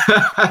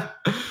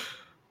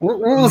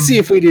 We'll see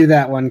if we do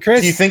that one, Chris.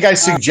 Do you think I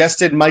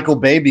suggested Michael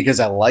Bay because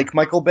I like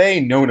Michael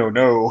Bay?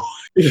 No.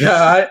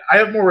 Yeah, I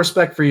have more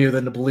respect for you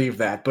than to believe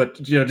that, but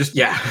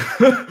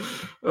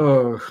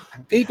Oh,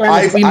 we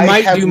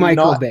might do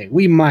Michael not- Bay.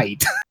 We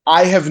might.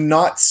 I have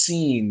not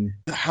seen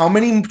how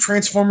many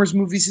Transformers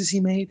movies has he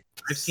made?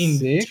 I've seen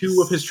 6?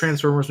 2 of his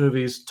Transformers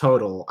movies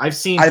total.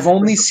 I've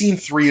only seen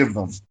 3 of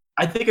them.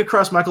 I think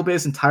across Michael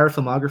Bay's entire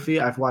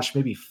filmography, I've watched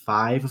maybe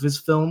 5 of his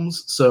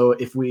films. So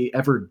if we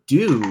ever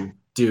do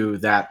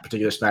that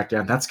particular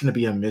Smackdown, that's going to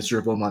be a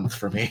miserable month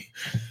for me.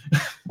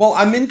 Well,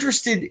 I'm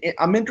interested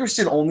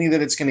only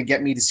that it's going to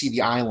get me to see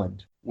The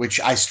Island, which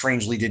I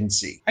strangely didn't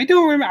see. I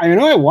don't remember. I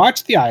know I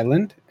watched The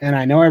Island, and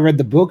I know I read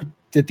the book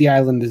that The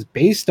Island is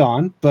based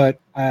on, but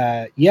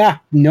yeah,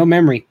 no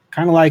memory.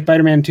 Kind of like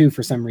Spider-Man 2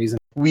 for some reason.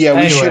 Yeah,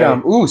 we should.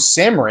 Anyway.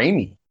 Sam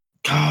Raimi.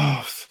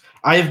 Oh,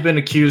 I have been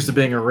accused of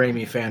being a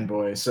Raimi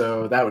fanboy,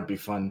 so that would be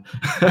fun.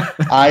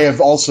 I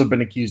have also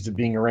been accused of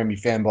being a Raimi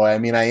fanboy. I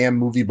mean, I am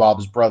Movie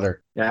Bob's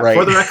brother. Yeah, right?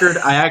 For the record,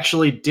 I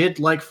actually did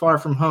like Far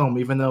From Home,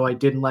 even though I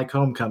didn't like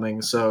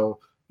Homecoming. So,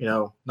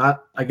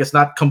 not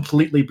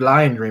completely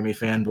blind Raimi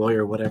fanboy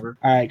or whatever.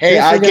 All right, Hey,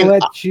 Chris, I we're going can-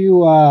 to let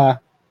you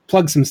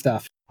plug some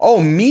stuff.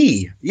 Oh,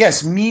 me.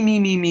 Yes, me.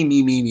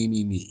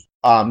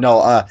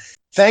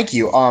 Thank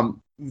you.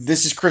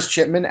 This is Chris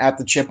Chipman at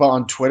the Chippa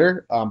on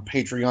Twitter,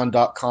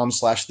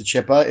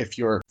 patreon.com/thechippa if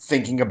you're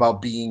thinking about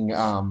being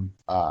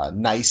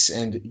nice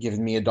and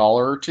giving me $1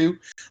 or $2.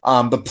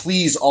 But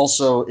please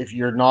also, if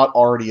you're not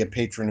already a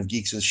patron of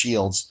Geeks with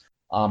Shields,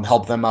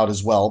 help them out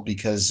as well,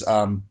 because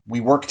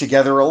we work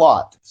together a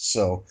lot.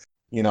 So,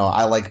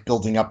 I like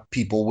building up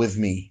people with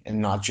me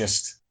and not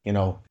just,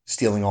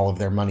 stealing all of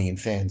their money and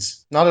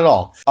fans. Not at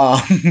all.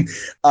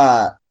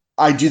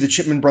 I do the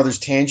Chipman Brothers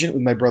Tangent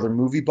with my brother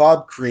Movie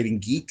Bob, creating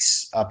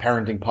geeks, a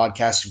parenting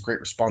podcast of great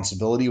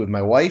responsibility with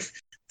my wife.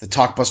 The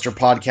Talkbuster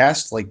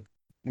podcast, like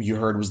you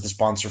heard, was the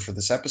sponsor for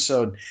this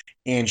episode.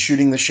 And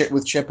Shooting the Shit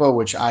with Chippa,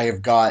 which I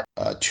have got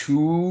a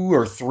 2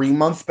 or 3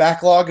 month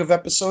backlog of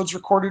episodes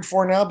recorded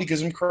for now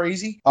because I'm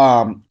crazy.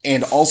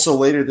 And also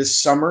later this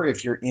summer,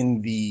 if you're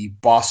in the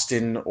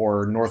Boston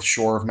or North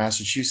Shore of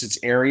Massachusetts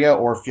area,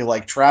 or if you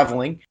like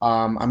traveling,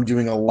 I'm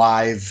doing a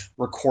live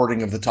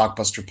recording of the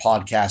Talkbuster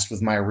podcast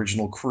with my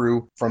original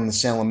crew from the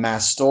Salem,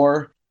 Mass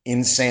store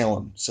in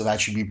Salem. So that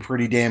should be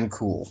pretty damn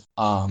cool.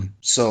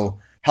 So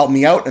help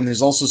me out. And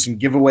there's also some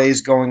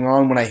giveaways going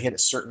on when I hit a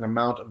certain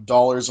amount of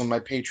dollars on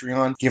my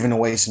Patreon, giving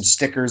away some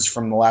stickers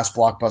from the last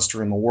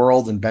Blockbuster in the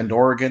world in Bend,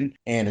 Oregon,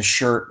 and a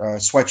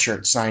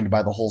sweatshirt signed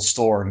by the whole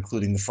store,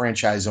 including the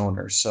franchise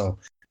owners. So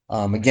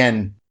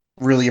again,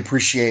 really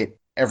appreciate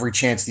every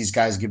chance these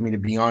guys give me to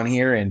be on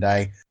here. And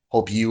I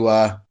hope you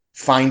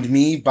find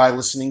me by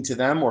listening to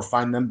them or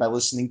find them by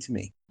listening to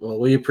me. Well,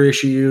 we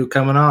appreciate you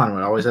coming on.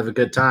 We always have a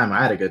good time.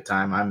 I had a good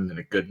time. I'm in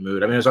a good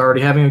mood. I mean, I was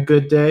already having a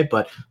good day,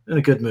 but in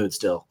a good mood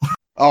still.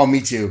 Oh, me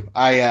too.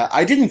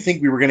 I didn't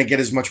think we were going to get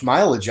as much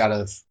mileage out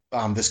of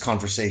this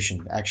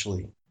conversation,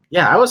 actually.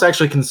 Yeah, I was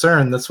actually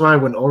concerned. That's why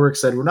when Ulrich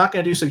said, we're not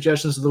going to do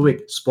suggestions of the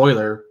week,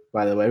 spoiler,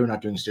 by the way, we're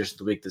not doing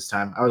suggestions of the week this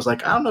time. I was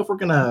like, I don't know if we're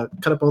going to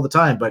cut up all the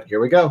time, but here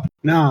we go.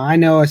 No, I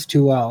know us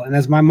too well. And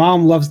as my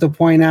mom loves to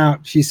point out,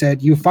 she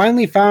said, you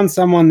finally found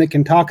someone that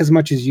can talk as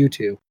much as you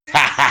two.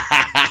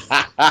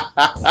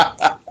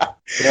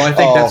 Well, I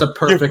think that's a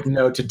perfect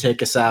note to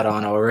take us out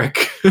on,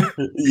 Ulrich.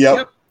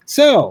 Yep.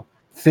 So,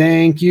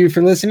 thank you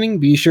for listening.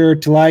 Be sure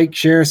to like,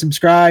 share,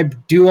 subscribe,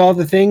 do all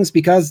the things,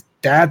 because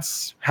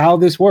that's how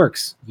this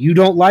works. You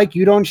don't like,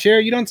 you don't share,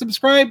 you don't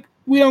subscribe,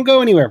 we don't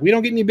go anywhere. We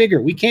don't get any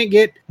bigger. We can't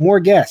get more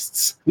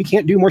guests. We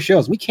can't do more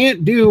shows. We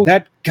can't do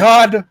that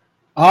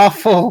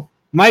god-awful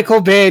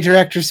Michael Bay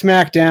director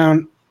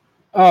Smackdown.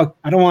 Oh,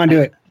 I don't want to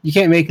do it. You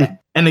can't make me.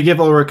 And to give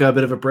Ulrich a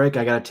bit of a break,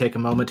 I got to take a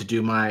moment to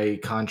do my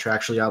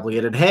contractually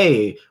obligated,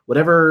 hey,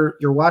 whatever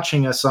you're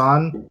watching us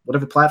on,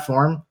 whatever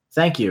platform,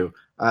 thank you.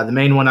 The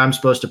main one I'm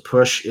supposed to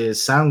push is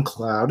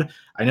SoundCloud.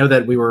 I know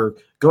that we were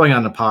going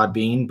on the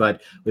Podbean,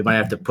 but we might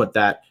have to put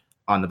that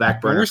on the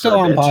back burner. We're still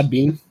on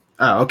Podbean.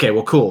 Oh, okay.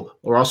 Well, cool.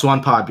 We're also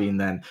on Podbean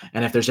then.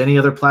 And if there's any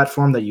other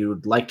platform that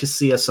you'd like to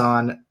see us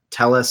on,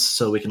 tell us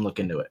so we can look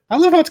into it. I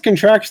love how it's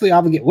contractually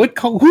obligated.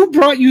 Who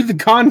brought you the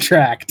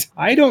contract?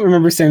 I don't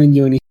remember sending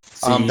you any.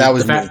 That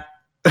was me.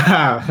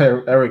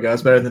 There we go.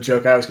 It's better than the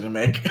joke I was going to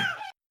make.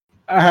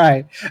 All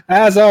right.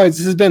 As always,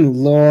 this has been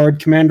Lord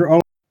Commander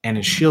O. And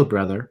his shield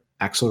brother,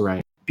 Axel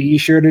Wright. Be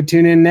sure to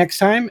tune in next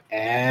time.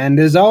 And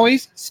as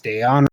always, stay on.